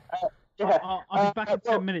 Yeah. I'll be back in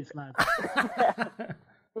 10 minutes, lads.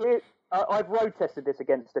 I've road tested this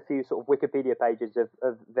against a few sort of Wikipedia pages of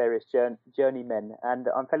various journeymen, and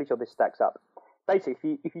I'm fairly sure this stacks up.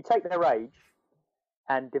 Basically, if you take their age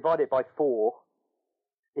and divide it by 4,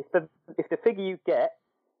 if the figure you get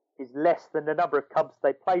is less than the number of clubs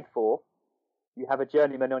they played for, you have a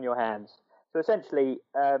journeyman on your hands. So essentially,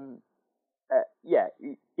 they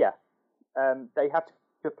have to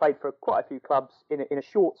have played for quite a few clubs in a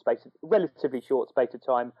relatively short space of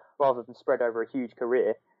time, rather than spread over a huge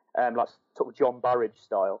career, like sort of John Burridge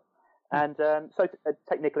style. And so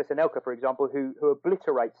take Nicholas Anelka, for example, who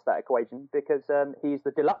obliterates that equation because he's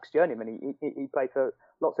the deluxe journeyman. He played for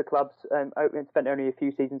lots of clubs and spent only a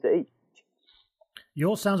few seasons at each.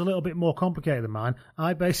 Yours sounds a little bit more complicated than mine.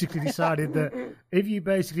 I basically decided that if you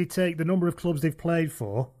basically take the number of clubs they've played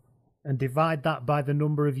for and divide that by the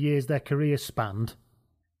number of years their career spanned,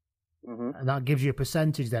 and that gives you a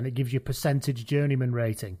percentage, then it gives you a percentage journeyman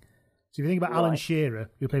rating. So if you think about Alan Shearer,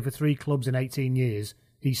 who played for 3 clubs in 18 years,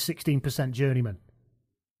 he's 16% journeyman.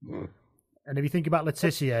 And if you think about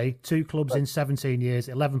Letitia, 2 clubs in 17 years,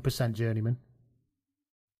 11% journeyman.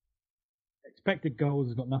 Expected goals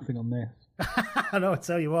has got nothing on this. I know, I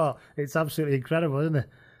tell you what, it's absolutely incredible, isn't it?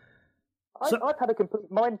 I've had a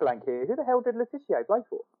complete mind blank here. Who the hell did Letitia play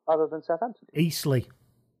for, other than Southampton? Eastleigh.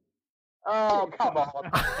 Oh, come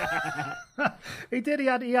on. He did. He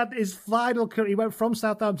had his final career. He went from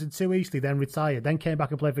Southampton to Eastleigh, then retired, then came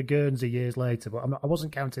back and played for Guernsey years later. But I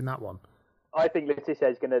wasn't counting that one. I think Letitia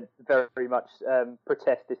is going to very much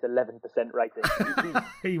protest this 11% rating.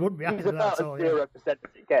 He wouldn't be happy He's with that about at all. 0% as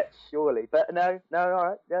it gets, surely. But no, all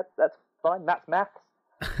right, that's fine. That's maths.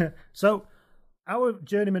 So, our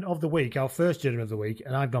journeyman of the week, our first journeyman of the week,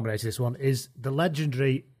 and I've nominated this one, is the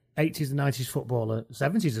legendary 80s and 90s footballer,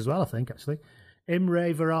 70s as well, I think, actually,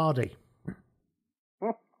 Imre Varadi.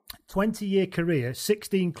 20-year career,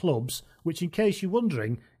 16 clubs, which, in case you're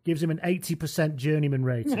wondering, gives him an 80% journeyman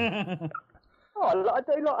rating. I like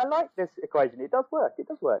this equation. It does work.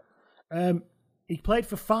 He played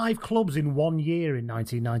for 5 clubs in 1 year in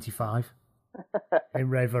 1995.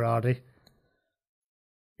 Imre Varadi.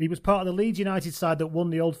 He was part of the Leeds United side that won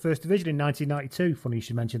the old First Division in 1992. Funny you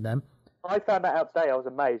should mention them. I found that out today. I was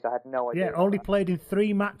amazed. I had no idea. Yeah, only played in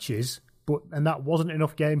 3 matches, and that wasn't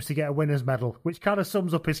enough games to get a winner's medal, which kind of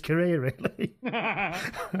sums up his career, really.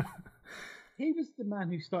 He was the man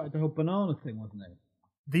who started the whole banana thing, wasn't he?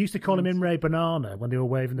 They used to call him Imre Banana when they were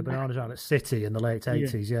waving the bananas around at City in the late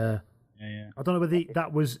 80s, yeah. I don't know whether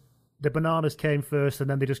that was the bananas came first and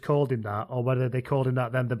then they just called him that, or whether they called him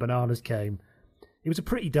that then the bananas came. It was a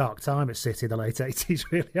pretty dark time at City in the late 80s,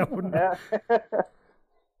 really. I wouldn't know.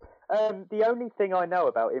 The only thing I know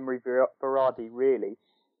about Imre Varadi, really,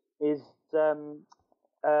 is you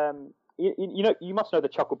must know the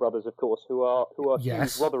Chuckle Brothers, of course, who are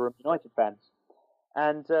yes. huge Rotherham United fans.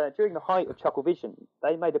 And during the height of Chucklevision,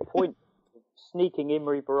 they made a point of sneaking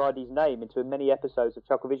Imre Varadi's name into as many episodes of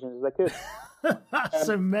Chucklevision as they could. That's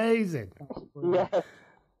amazing. Yeah.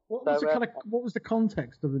 What was the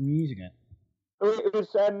context of them using it? It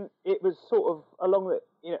was sort of along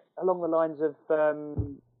the lines of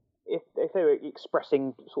if they were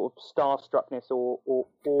expressing sort of starstruckness or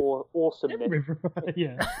awesomeness.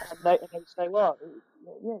 Yeah. And they say, well,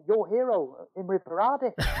 yeah, your hero, Imre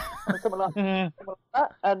Berardi, something like that.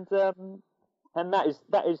 And that is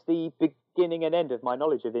the beginning and end of my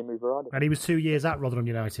knowledge of Imre Berardi. And he was 2 years at Rotherham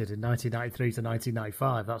United in 1993 to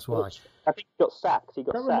 1995. That's why. I think he got sacked.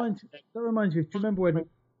 That reminds me. Do you remember when?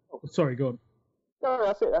 Sorry, go on. No,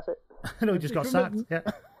 that's it. No, he just got sacked. Yeah.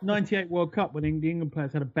 98 World Cup when the England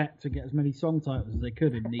players had a bet to get as many song titles as they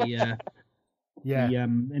could in the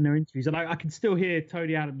in their interviews, and I can still hear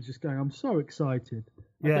Tony Adams just going, "I'm so excited."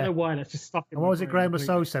 I don't know why, that's just stuck in. And what was it Graham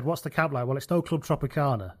Lasso said? What's the cab like? Well, it's no Club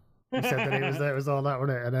Tropicana. He said that it was all that,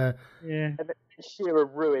 wasn't it? And yeah. And Shearer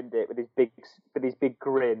ruined it with his big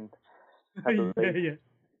grin. yeah.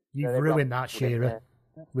 You've ruined that, Shearer,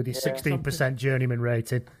 with his 16% journeyman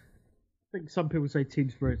rating. I think some people say team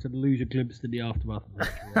spirits and lose a glimpse in the aftermath of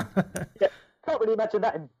that. Yeah, can't really imagine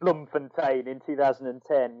that in Bloemfontein in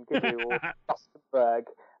 2010, could you? Or Rustenburg.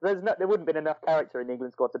 There wouldn't have been enough character in the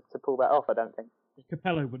England squad to pull that off, I don't think.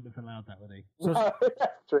 Capello wouldn't have allowed that, would he? So, no,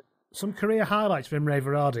 that's true. Some career highlights for Imre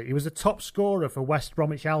Berardi. He was the top scorer for West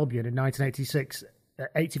Bromwich Albion in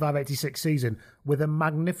 1985-86 season with a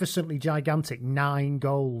magnificently gigantic 9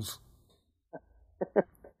 goals.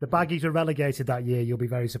 The Baggies were relegated that year, you'll be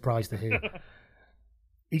very surprised to hear.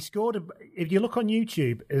 He scored, if you look on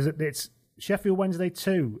YouTube, it's Sheffield Wednesday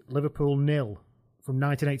 2, Liverpool 0 from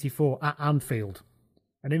 1984 at Anfield.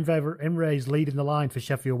 And Imre's leading the line for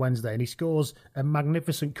Sheffield Wednesday, and he scores a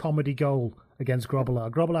magnificent comedy goal against Grobbelaar.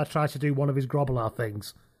 Grobbelaar tries to do one of his Grobbelaar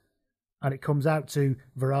things, and it comes out to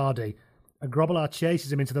Verardi, and Grobbelaar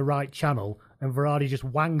chases him into the right channel, and Verardi just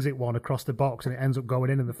wangs it one across the box, and it ends up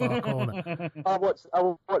going in the far corner. I watched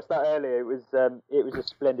that earlier. It was a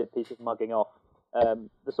splendid piece of mugging off.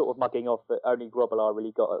 The sort of mugging off that only Grobbelaar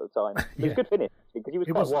really got at the time. It was a good finish because he was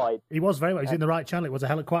quite wide. He was very wide. He was in the right channel. It was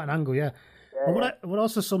quite an angle, yeah. And what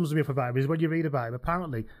also sums me up about him is when you read about him,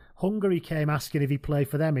 apparently Hungary came asking if he played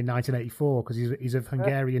for them in 1984 because he's of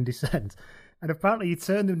Hungarian descent, and apparently he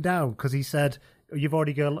turned them down because he said, "You've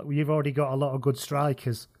already got a lot of good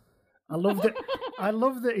strikers." I love that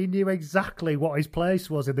he knew exactly what his place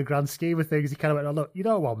was in the grand scheme of things. He kind of went, "Oh, look, you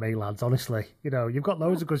don't want me, lads. Honestly, you've got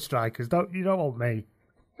loads of good strikers. You don't want me."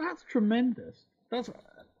 That's tremendous. That's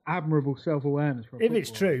admirable self-awareness. If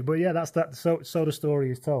it's true, but yeah, so the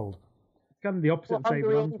story is told. Kind of the opposite of Dave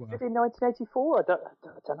Runsworth. In 1984, I don't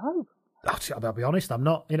know. I'll be honest. I'm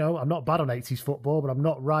not bad on 80s football, but I'm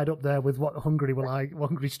not right up there with what Hungary were like. What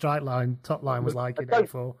Hungary top line was like in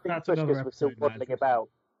 '84. That's another episode. We're still waddling about.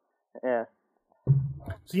 Yeah.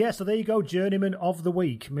 So there you go, journeyman of the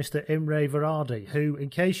week, Mr. Imre Berardi, who, in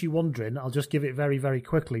case you're wondering, I'll just give it very, very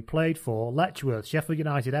quickly, played for Letchworth, Sheffield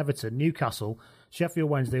United, Everton, Newcastle, Sheffield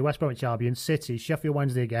Wednesday, West Bromwich Albion, City, Sheffield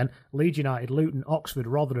Wednesday again, Leeds United, Luton, Oxford,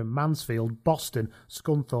 Rotherham, Mansfield, Boston,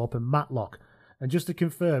 Scunthorpe and Matlock. And just to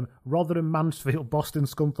confirm, Rotherham, Mansfield, Boston,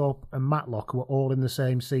 Scunthorpe and Matlock were all in the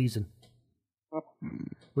same season,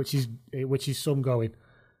 which is some going.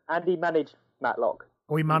 And he managed Matlock.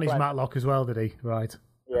 Oh, he managed Matlock as well, did he? Right.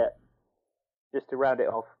 Yeah. Just to round it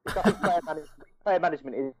off. Player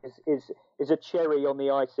management is a cherry on the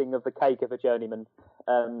icing of the cake of a journeyman.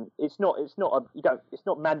 It's not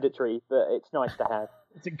mandatory, but it's nice to have.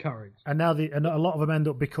 It's encouraged. And now a lot of them end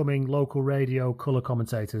up becoming local radio colour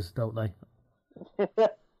commentators, don't they?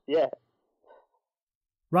 Yeah.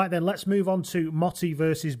 Right then, let's move on to Motty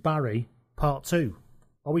versus Barry, part 2.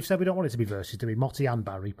 Oh, we've said we don't want it to be versus, do we? Motty and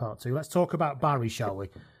Barry, part 2. Let's talk about Barry, shall we?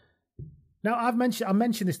 Now, I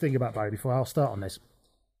mentioned this thing about Barry before. I'll start on this.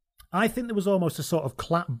 I think there was almost a sort of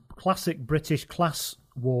classic British class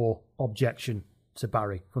war objection to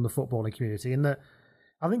Barry from the footballing community, in that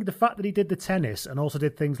I think the fact that he did the tennis and also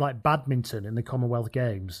did things like badminton in the Commonwealth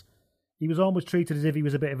Games, he was almost treated as if he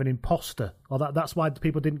was a bit of an imposter, or that's why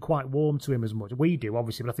people didn't quite warm to him as much. We do,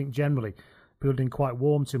 obviously, but I think generally people didn't quite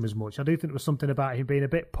warm to him as much. I do think there was something about him being a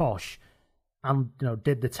bit posh and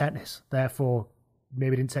did the tennis, therefore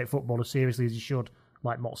maybe didn't take football as seriously as he should,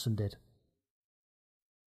 like Motson did.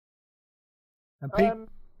 And I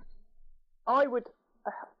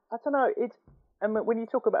don't know. When you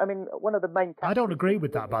talk about, one of the main. I don't agree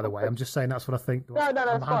with that, by the way. I'm just saying that's what I think. No,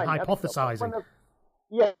 that's fine. I'm hypothesising.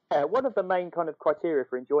 One of the main kind of criteria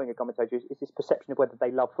for enjoying a commentator is this perception of whether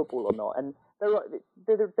they love football or not. And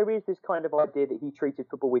there is this kind of idea that he treated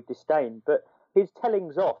football with disdain, but his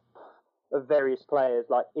tellings off various players,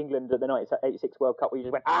 like England at the 1986 World Cup, where you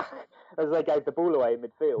just went as they gave the ball away in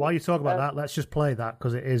midfield. While you talk about that, let's just play that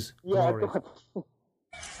because it is glorious.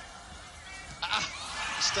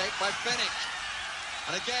 Mistake by Fennick,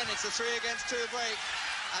 and again it's a 3 against 2 break,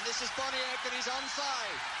 and this is Boniek and he's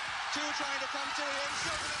onside. 2 trying to come to him,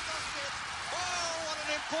 Silverman lost it. Oh, what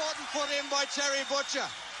an important put in by Terry Butcher.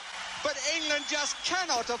 But England just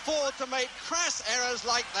cannot afford to make crass errors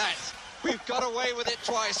like that. We've got away with it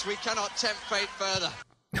twice. We cannot tempt fate further.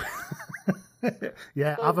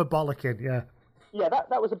 Yeah, have a bollocking, yeah. Yeah,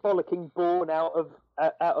 that was a bollocking born out of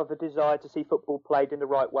a desire to see football played in the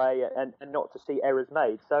right way and not to see errors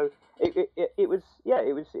made. So it was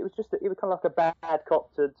kind of like a bad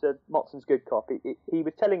cop to Motson's good cop. He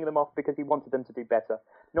was telling them off because he wanted them to do better,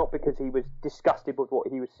 not because he was disgusted with what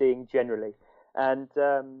he was seeing generally. And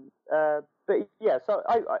but yeah, so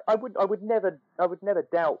I would never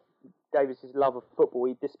doubt Davis's love of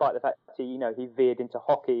football, despite the fact that he veered into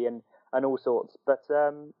hockey and all sorts. But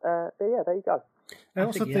yeah, there you go. I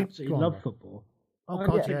also think he absolutely loved football. Oh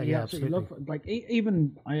God, he absolutely loved. Like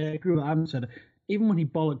even I agree with what Adam said. Even when he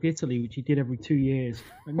bollocked Italy, which he did every 2 years,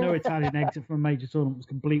 no Italian exit from a major tournament was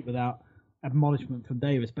complete without admonishment from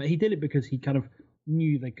Davis. But he did it because he kind of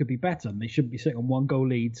knew they could be better and they shouldn't be sitting on 1-goal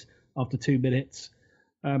leads after 2 minutes.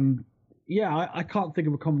 I can't think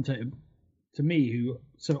of a commentator to me who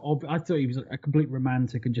I thought he was a complete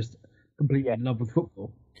romantic and just completely in love with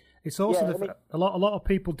football. It's also a lot of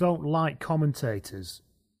people don't like commentators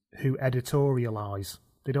who editorialise.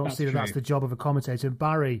 They don't see that that's the job of a commentator. And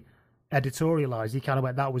Barry editorialised. He kind of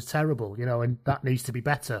went, "That was terrible," and that needs to be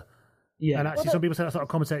better. Yeah, and actually, some people say that's not a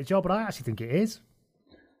commentator's job, but I actually think it is.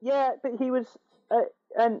 Yeah, but he was,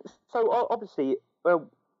 and so obviously,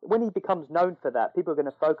 when he becomes known for that, people are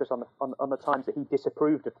going to focus on the times that he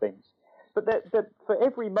disapproved of things. But for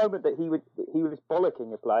every moment that he was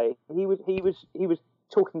bollocking a play, he was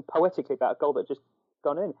talking poetically about a goal that just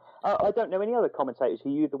gone in. I don't know any other commentators who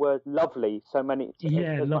use the word "lovely" so many.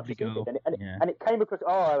 Yeah, lovely goal. And it came across,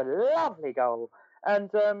 a lovely goal, and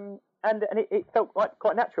it felt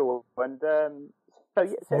quite natural. And so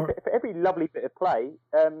for every lovely bit of play,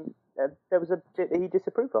 there was a bit that he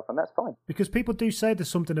disapproved of, and that's fine. Because people do say there's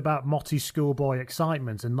something about Motty's schoolboy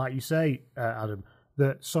excitement, and like you say, Adam,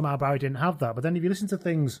 that somehow Barry didn't have that. But then if you listen to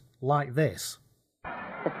things like this.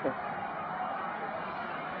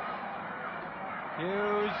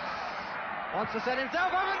 Hughes wants to set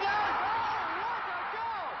himself up and down. Oh, what a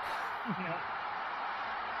goal!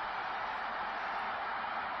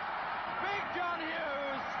 Big John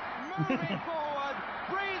Hughes moving forward,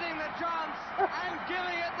 breathing the chance and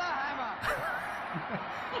giving it the hammer.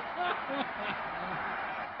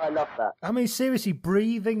 I love that. I mean, seriously,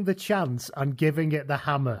 breathing the chance and giving it the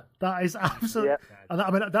hammer. That is absolutely...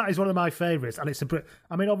 Yeah. That is one of my favourites. And it's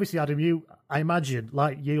obviously, Adam, I imagine,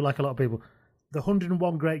 like a lot of people, the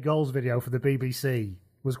 101 Great Goals video for the BBC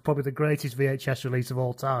was probably the greatest VHS release of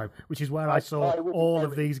all time, which is where I saw all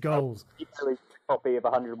of these goals. A copy of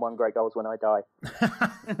 101 Great Goals when I die.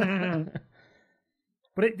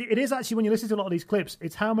 But it is actually, when you listen to a lot of these clips,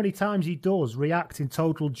 it's how many times he does react in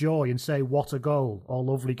total joy and say, "What a goal," or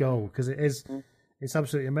 "Lovely goal," because it's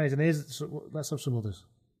absolutely amazing. Let's have some others.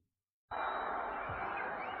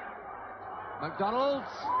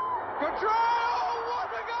 McDonald's control!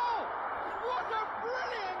 What a goal! What a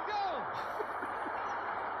brilliant goal!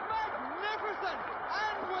 Magnificent,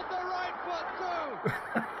 and with the right foot too.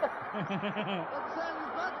 That sends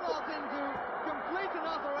Bedford into complete and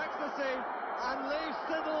utter ecstasy. And leaves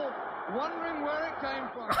Siddle wondering where it came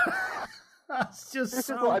from. That's just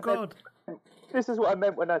so good. This is what I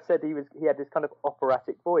meant when I said he had this kind of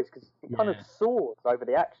operatic voice, because he kind of soars over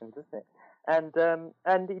the action, doesn't it?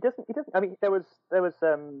 And he doesn't. I mean, there was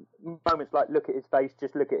moments like "Look at his face,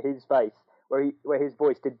 just look at his face," where his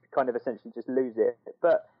voice did kind of essentially just lose it.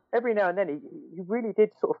 But every now and then he really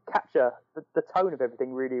did sort of capture the tone of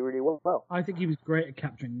everything really, really well. I think he was great at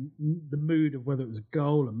capturing the mood of whether it was a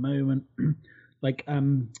goal, a moment.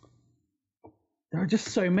 There are just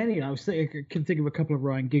so many. I can think of a couple of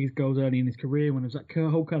Ryan Giggs goals early in his career when it was that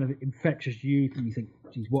whole kind of infectious youth, and you think,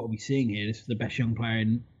 geez, what are we seeing here? This is the best young player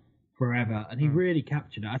in forever. And he really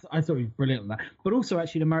captured it. I thought he was brilliant on that. But also,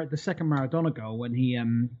 actually, the second Maradona goal, when he,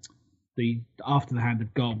 after the hand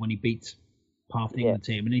of God, when he beats half the England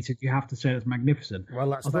team, and he said, "You have to say that's magnificent." Well,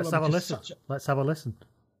 let's have a listen. Let's have a listen.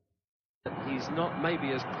 He's not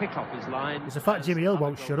maybe as quick off his line. It's a fact Jimmy Hill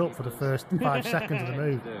won't shut up for the first 5 seconds of the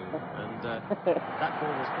move. And that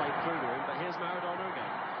ball was played through to him, but here's Maradona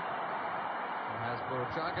again. He has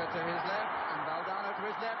Burchaga to his left and Valdano to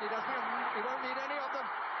his left. He won't need any of them.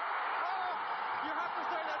 Oh, you have to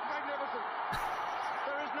say that's magnificent.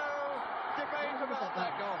 There is no about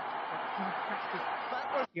that goal.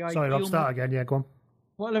 Sorry, Rob, start again. Yeah, go on.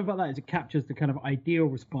 What I love about that is it captures the kind of ideal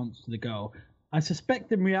response to the goal. I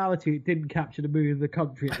suspect in reality it didn't capture the mood of the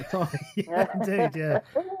country at the time. Yeah, indeed, yeah.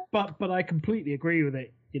 But I completely agree with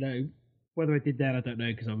it. You know, whether I did that, I don't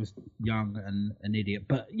know, because I was young and an idiot.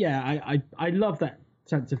 But yeah, I love that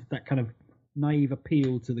sense of that kind of naive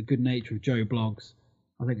appeal to the good nature of Joe Bloggs.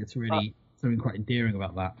 I think it's really something quite endearing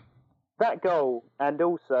about that. That goal, and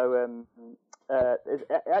also,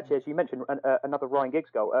 actually, as you mentioned, another Ryan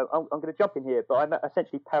Giggs goal. I'm going to jump in here, but I'm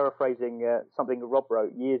essentially paraphrasing something Rob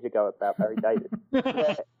wrote years ago about Barry Davies.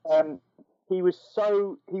 He was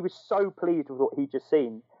so pleased with what he'd just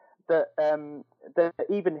seen that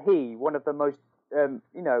even he, one of the most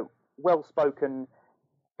well-spoken,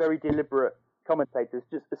 very deliberate commentators,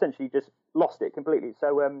 just essentially lost it completely.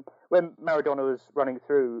 So when Maradona was running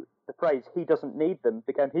through, the phrase "he doesn't need them"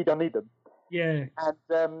 became "he don't need them." Yeah.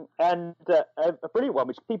 And a brilliant one,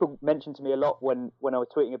 which people mentioned to me a lot when I was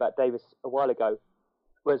tweeting about Davis a while ago,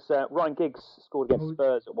 was Ryan Giggs scored against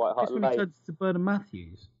Spurs at White Hart When he turns to Bernard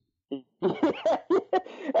Matthews. And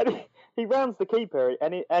he rounds the keeper,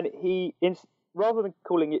 and he rather than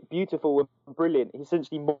calling it beautiful and brilliant, he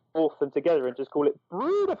essentially morphed them together and just call it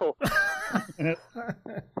beautiful.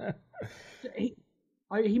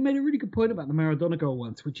 He made a really good point about the Maradona goal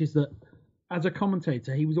once, which is that as a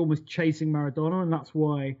commentator, he was almost chasing Maradona, and that's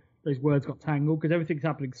why those words got tangled, because everything's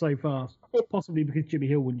happening so fast. Possibly because Jimmy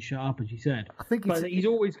Hill wouldn't shut up, as you said. I think he's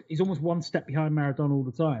almost one step behind Maradona all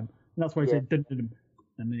the time, and that's why he said dun, dun, dun,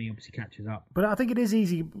 and then he obviously catches up. But I think it is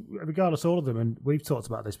easy, regardless of all of them, and we've talked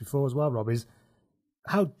about this before as well, Rob, is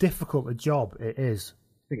how difficult a job it is.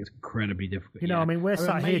 I think it's incredibly difficult. You know, I mean, we're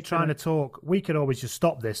sat here trying to talk. We could always just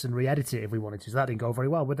stop this and re-edit it if we wanted to. So that didn't go very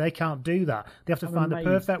well. But they can't do that. They have to find the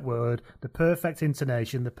perfect word, the perfect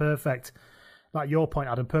intonation, the perfect, like your point,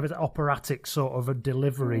 Adam, perfect operatic sort of a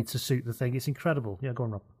delivery to suit the thing. It's incredible. Yeah, go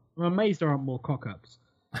on, Rob. I'm amazed there aren't more cock-ups.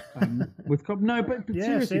 No, but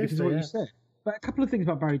seriously, because of what you said. But a couple of things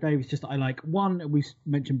about Barry Davies just that I like. One, we've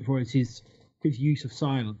mentioned before, is his use of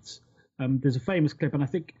silence. There's a famous clip, and I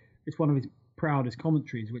think it's one of his proudest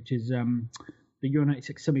commentaries, which is the Euro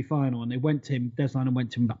 96 semi-final, and they went to him, Desline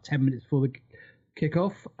went to him about 10 minutes before the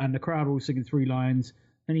kick-off, and the crowd were all singing 3 lines,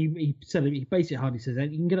 and he said, he basically hardly says,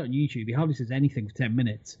 you can get it on YouTube, he hardly says anything for 10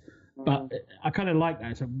 minutes, but I kind of like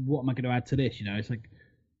that. So what am I going to add to this? You know, it's like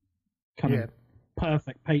kind of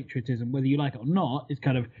perfect patriotism, whether you like it or not. It's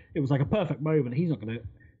kind of, it was like a perfect moment. He's not going to,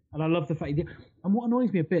 and I love the fact he did. And what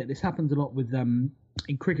annoys me a bit, this happens a lot with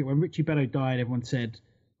in cricket, when Richie Benaud died, everyone said,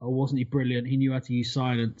 oh, wasn't he brilliant? He knew how to use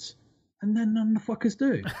silence. And then none of the fuckers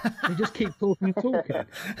do. They just keep talking and talking.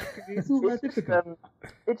 It's not that difficult.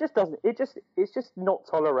 It just doesn't. It's just not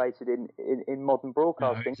tolerated in modern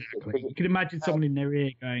broadcasting. No, exactly. You can imagine someone in their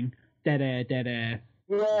ear going, dead air, dead air.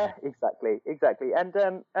 Yeah, exactly. And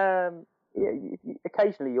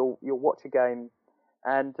occasionally you'll watch a game,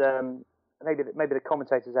 and maybe the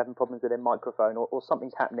commentators having problems with their microphone, or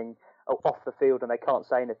something's happening off the field and they can't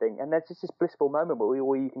say anything, and there's just this blissful moment where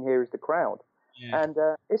all you can hear is the crowd. Yeah. And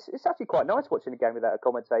it's actually quite nice watching a game without a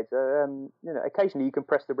commentator. Occasionally you can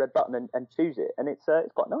press the red button and choose it, and it's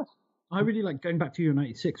quite nice. I really like going back to Euro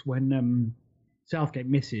 96 when Southgate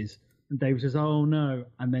misses and Davis says, "Oh no,"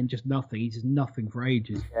 and then just nothing. He says nothing for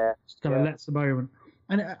ages. Yeah, just kind of lets the moment.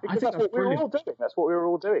 And I think that's what we were all doing. That's what we were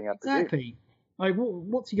all doing. Exactly. Like,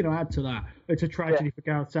 what's he going to add to that? It's a tragedy for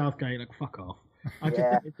Gareth Southgate. Like, fuck off. I just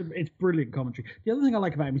think it's brilliant commentary. The other thing I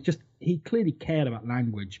like about him is just he clearly cared about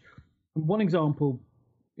language. And one example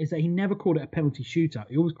is that he never called it a penalty shootout.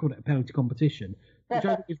 He always called it a penalty competition, which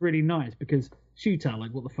I think is really nice, because shootout,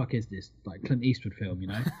 like, what the fuck is this? Like Clint Eastwood film, you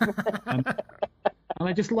know? And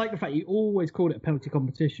I just like the fact he always called it a penalty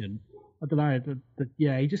competition. I don't know.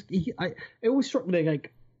 It always struck me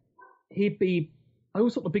like I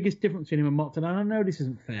always thought the biggest difference between him and Motty, and I know this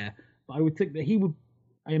isn't fair, but I would think that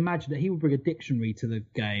I imagine that he would bring a dictionary to the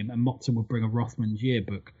game, and Motson would bring a Rothman's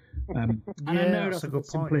yearbook. And I know that's a bit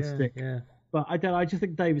simplistic, but I just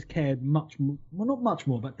think Davis cared much more. Well, not much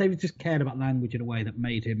more, but Davis just cared about language in a way that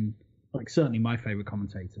made him, like, certainly my favourite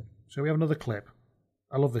commentator. So we have another clip.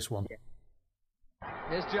 I love this one.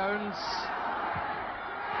 Here's Jones. Oh,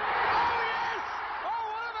 yes! Oh,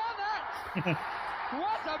 what about that?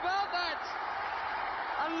 What about that?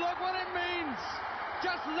 And look what it means.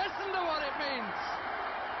 Just listen to what it means.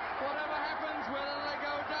 Whatever happens, whether they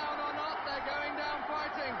go down or not, they're going down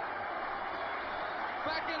fighting.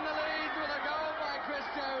 Back in the lead with a goal by Chris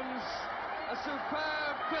Jones. A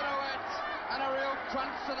superb pirouette and a real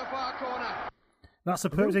crunch to the far corner. That's a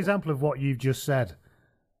perfect example of what you've just said.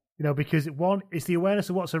 Because one, it's the awareness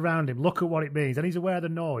of what's around him. Look at what it means. And he's aware of the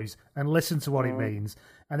noise and listen to what it means.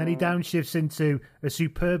 And then he downshifts into a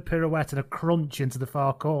superb pirouette and a crunch into the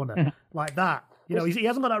far corner. Like that. He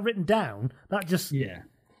hasn't got that written down. That just... Yeah.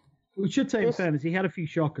 We should say, in fairness, he had a few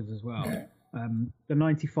shockers as well. The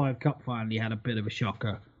 95 Cup final, he had a bit of a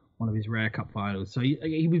shocker. One of his rare Cup finals. So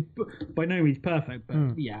he was by no means perfect. But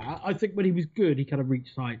I think when he was good, he kind of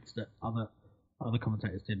reached heights that other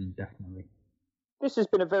commentators didn't, definitely. This has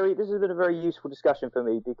been a very useful discussion for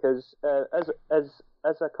me because as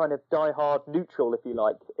a kind of diehard neutral, if you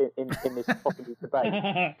like, in this possible debate,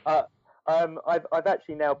 I've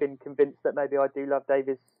actually now been convinced that maybe I do love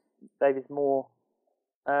Davis more.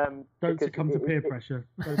 Don't succumb to peer pressure.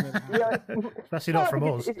 Especially not from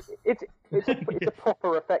us. It's a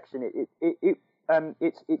proper affection.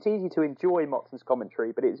 It's easy to enjoy Motson's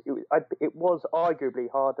commentary, but it was arguably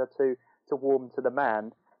harder to warm to the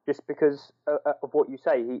man. Just because of what you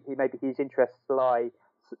say, maybe his interests lie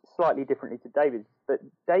slightly differently to David's. But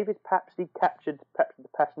David perhaps he captured the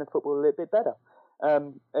passion of football a little bit better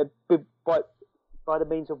by the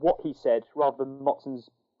means of what he said, rather than Motson's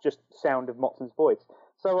just sound of Motson's voice.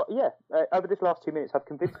 So over this last 2 minutes, I've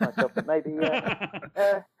convinced myself that maybe.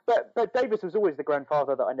 But Davis was always the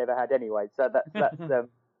grandfather that I never had anyway. So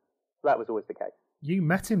that was always the case. You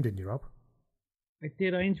met him, didn't you, Rob? I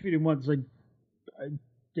did. I interviewed him once.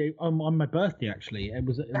 On my birthday, actually. It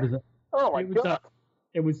was oh my God.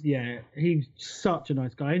 He's such a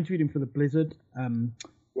nice guy. I interviewed him for the Blizzard,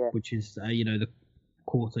 which is the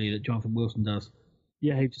quarterly that Jonathan Wilson does.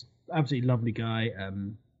 Yeah, he's just absolutely lovely guy.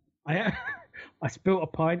 I spilt a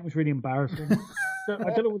pint. It was really embarrassing. I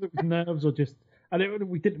don't know whether it was nerves or just.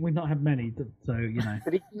 We'd not had many, so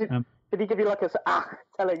Did he give you like a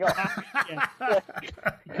telling off?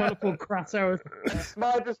 He can't afford crass hours.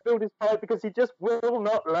 Smile just spilled his pipe because he just will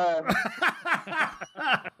not learn.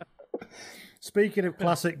 Speaking of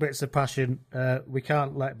classic bits of passion, we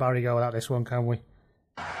can't let Barry go without this one, can we?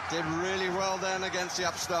 Did really well then against the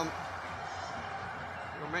up stump.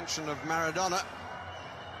 Your mention of Maradona.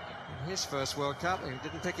 In his first World Cup, he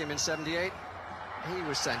didn't pick him in '78. He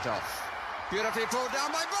was sent off. Beautifully pulled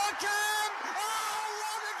down by Bergkamp! Oh,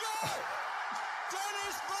 what a goal!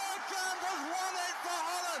 Dennis Bergkamp has won it for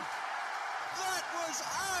Holland! That was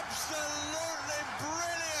absolutely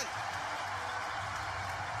brilliant!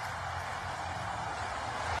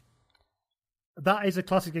 That is a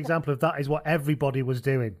classic example of that is what everybody was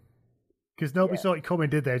doing. Because nobody saw it coming,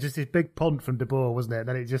 did they? Just this big punt from De Boer, wasn't it?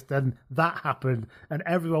 Then that happened, and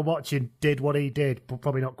everyone watching did what he did, but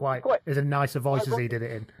probably not quite as a nicer voice as he did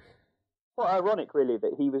it in. Quite ironic, really,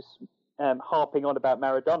 that he was harping on about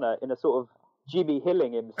Maradona in a sort of Jimmy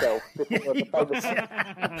Hilling himself. Before the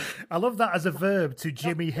famous... I love that as a verb, to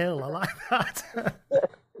Jimmy Hill. I like that.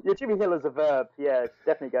 Yeah, Jimmy Hill as a verb. Yeah,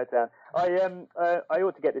 definitely go down. I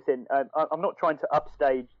ought to get this in. I'm not trying to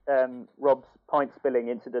upstage Rob's pint spilling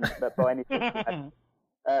incident by any means,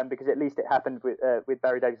 because at least it happened with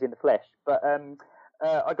Barry Davies in the flesh. But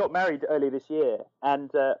I got married earlier this year, and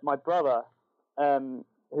my brother, who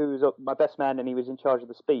was my best man and he was in charge of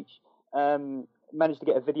the speech, managed to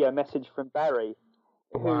get a video message from Barry,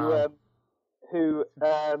 who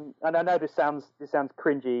and I know this sounds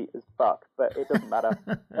cringy as fuck, but it doesn't matter.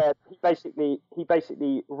 He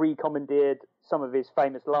basically recommandeered some of his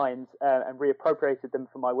famous lines and reappropriated them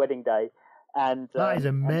for my wedding day, and that is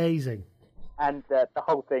amazing. And the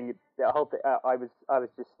whole thing, I was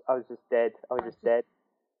just dead. I was just dead.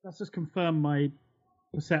 That's just confirmed my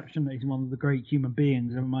perception that he's one of the great human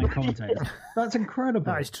beings in my commentators. That's incredible.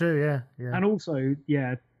 That is true, yeah. And also,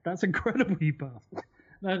 that's incredible, you bastard.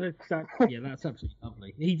 No, that's absolutely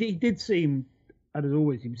lovely. He did seem, and as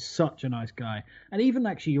always, he was such a nice guy. And even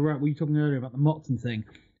actually, you're right, we were talking earlier about the Motson thing.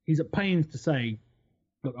 He's at pains to say,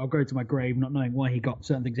 look, I'll go to my grave not knowing why he got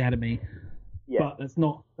certain things ahead of me. Yeah. But that's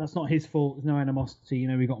not his fault. There's no animosity.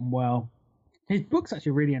 We got on well. His book's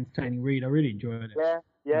actually a really entertaining read. I really enjoyed it.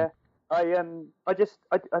 Yeah. I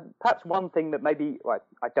perhaps one thing that maybe,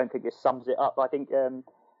 I don't think this sums it up. I think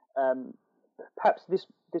perhaps this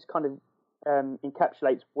kind of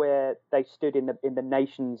encapsulates where they stood in the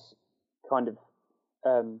nation's kind of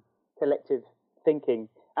collective thinking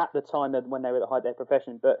at the time when they were at the height of their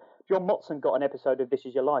profession. But John Motson got an episode of This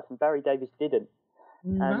Is Your Life, and Barry Davies didn't.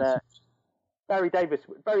 And Barry Davies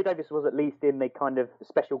was at least in the kind of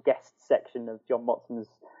special guest section of John Motson's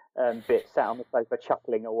bit, sat on the sofa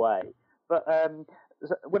chuckling away. But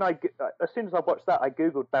as soon as I watched that, I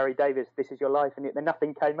googled Barry Davies, This Is Your Life, and then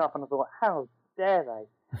nothing came up, and I thought, how dare they?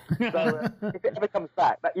 So if it ever comes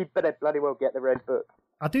back, you better bloody well get the red book.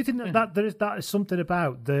 I do think that is something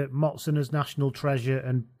about the Motson as national treasure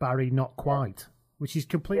and Barry not quite. which is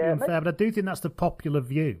completely unfair. But I do think that's the popular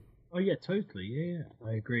view. Oh yeah, totally. Yeah,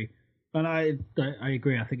 I agree. And I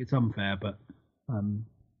agree. I think it's unfair, but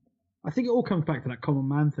I think it all comes back to that common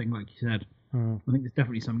man thing, like you said. I think there's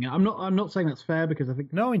definitely something. I'm not saying that's fair because I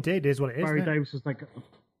think no, indeed, it is what it is. Barry Davis was like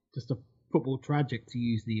just a football tragic, to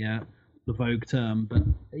use the Vogue term, but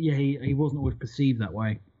yeah, he wasn't always perceived that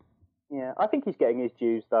way. Yeah, I think he's getting his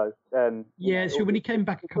dues though. So when he came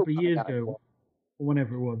back a couple of years ago, or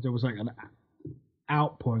whenever it was, there was like an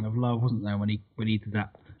outpouring of love, wasn't there, when he did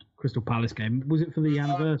that Crystal Palace game? Was it for the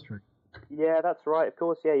anniversary? Yeah, that's right. Of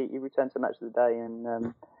course, yeah, he returned to Match of the Day,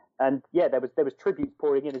 and yeah, there was tributes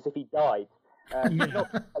pouring in as if he died.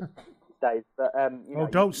 Not days, but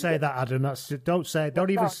don't say that, Adam. Don't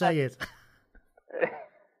even say it.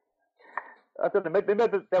 I don't know. Maybe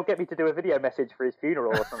they'll get me to do a video message for his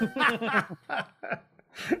funeral or something.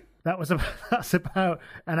 That's about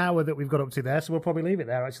an hour that we've got up to there, so we'll probably leave it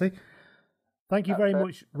there. Actually, thank you very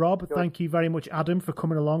much, Rob. Thank you very much, Adam, for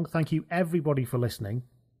coming along. Thank you, everybody, for listening,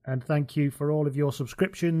 and thank you for all of your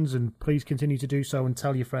subscriptions. And please continue to do so, and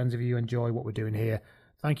tell your friends if you enjoy what we're doing here.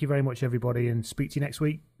 Thank you very much, everybody, and speak to you next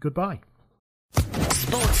week. Goodbye.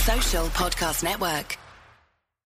 Sports Social Podcast Network.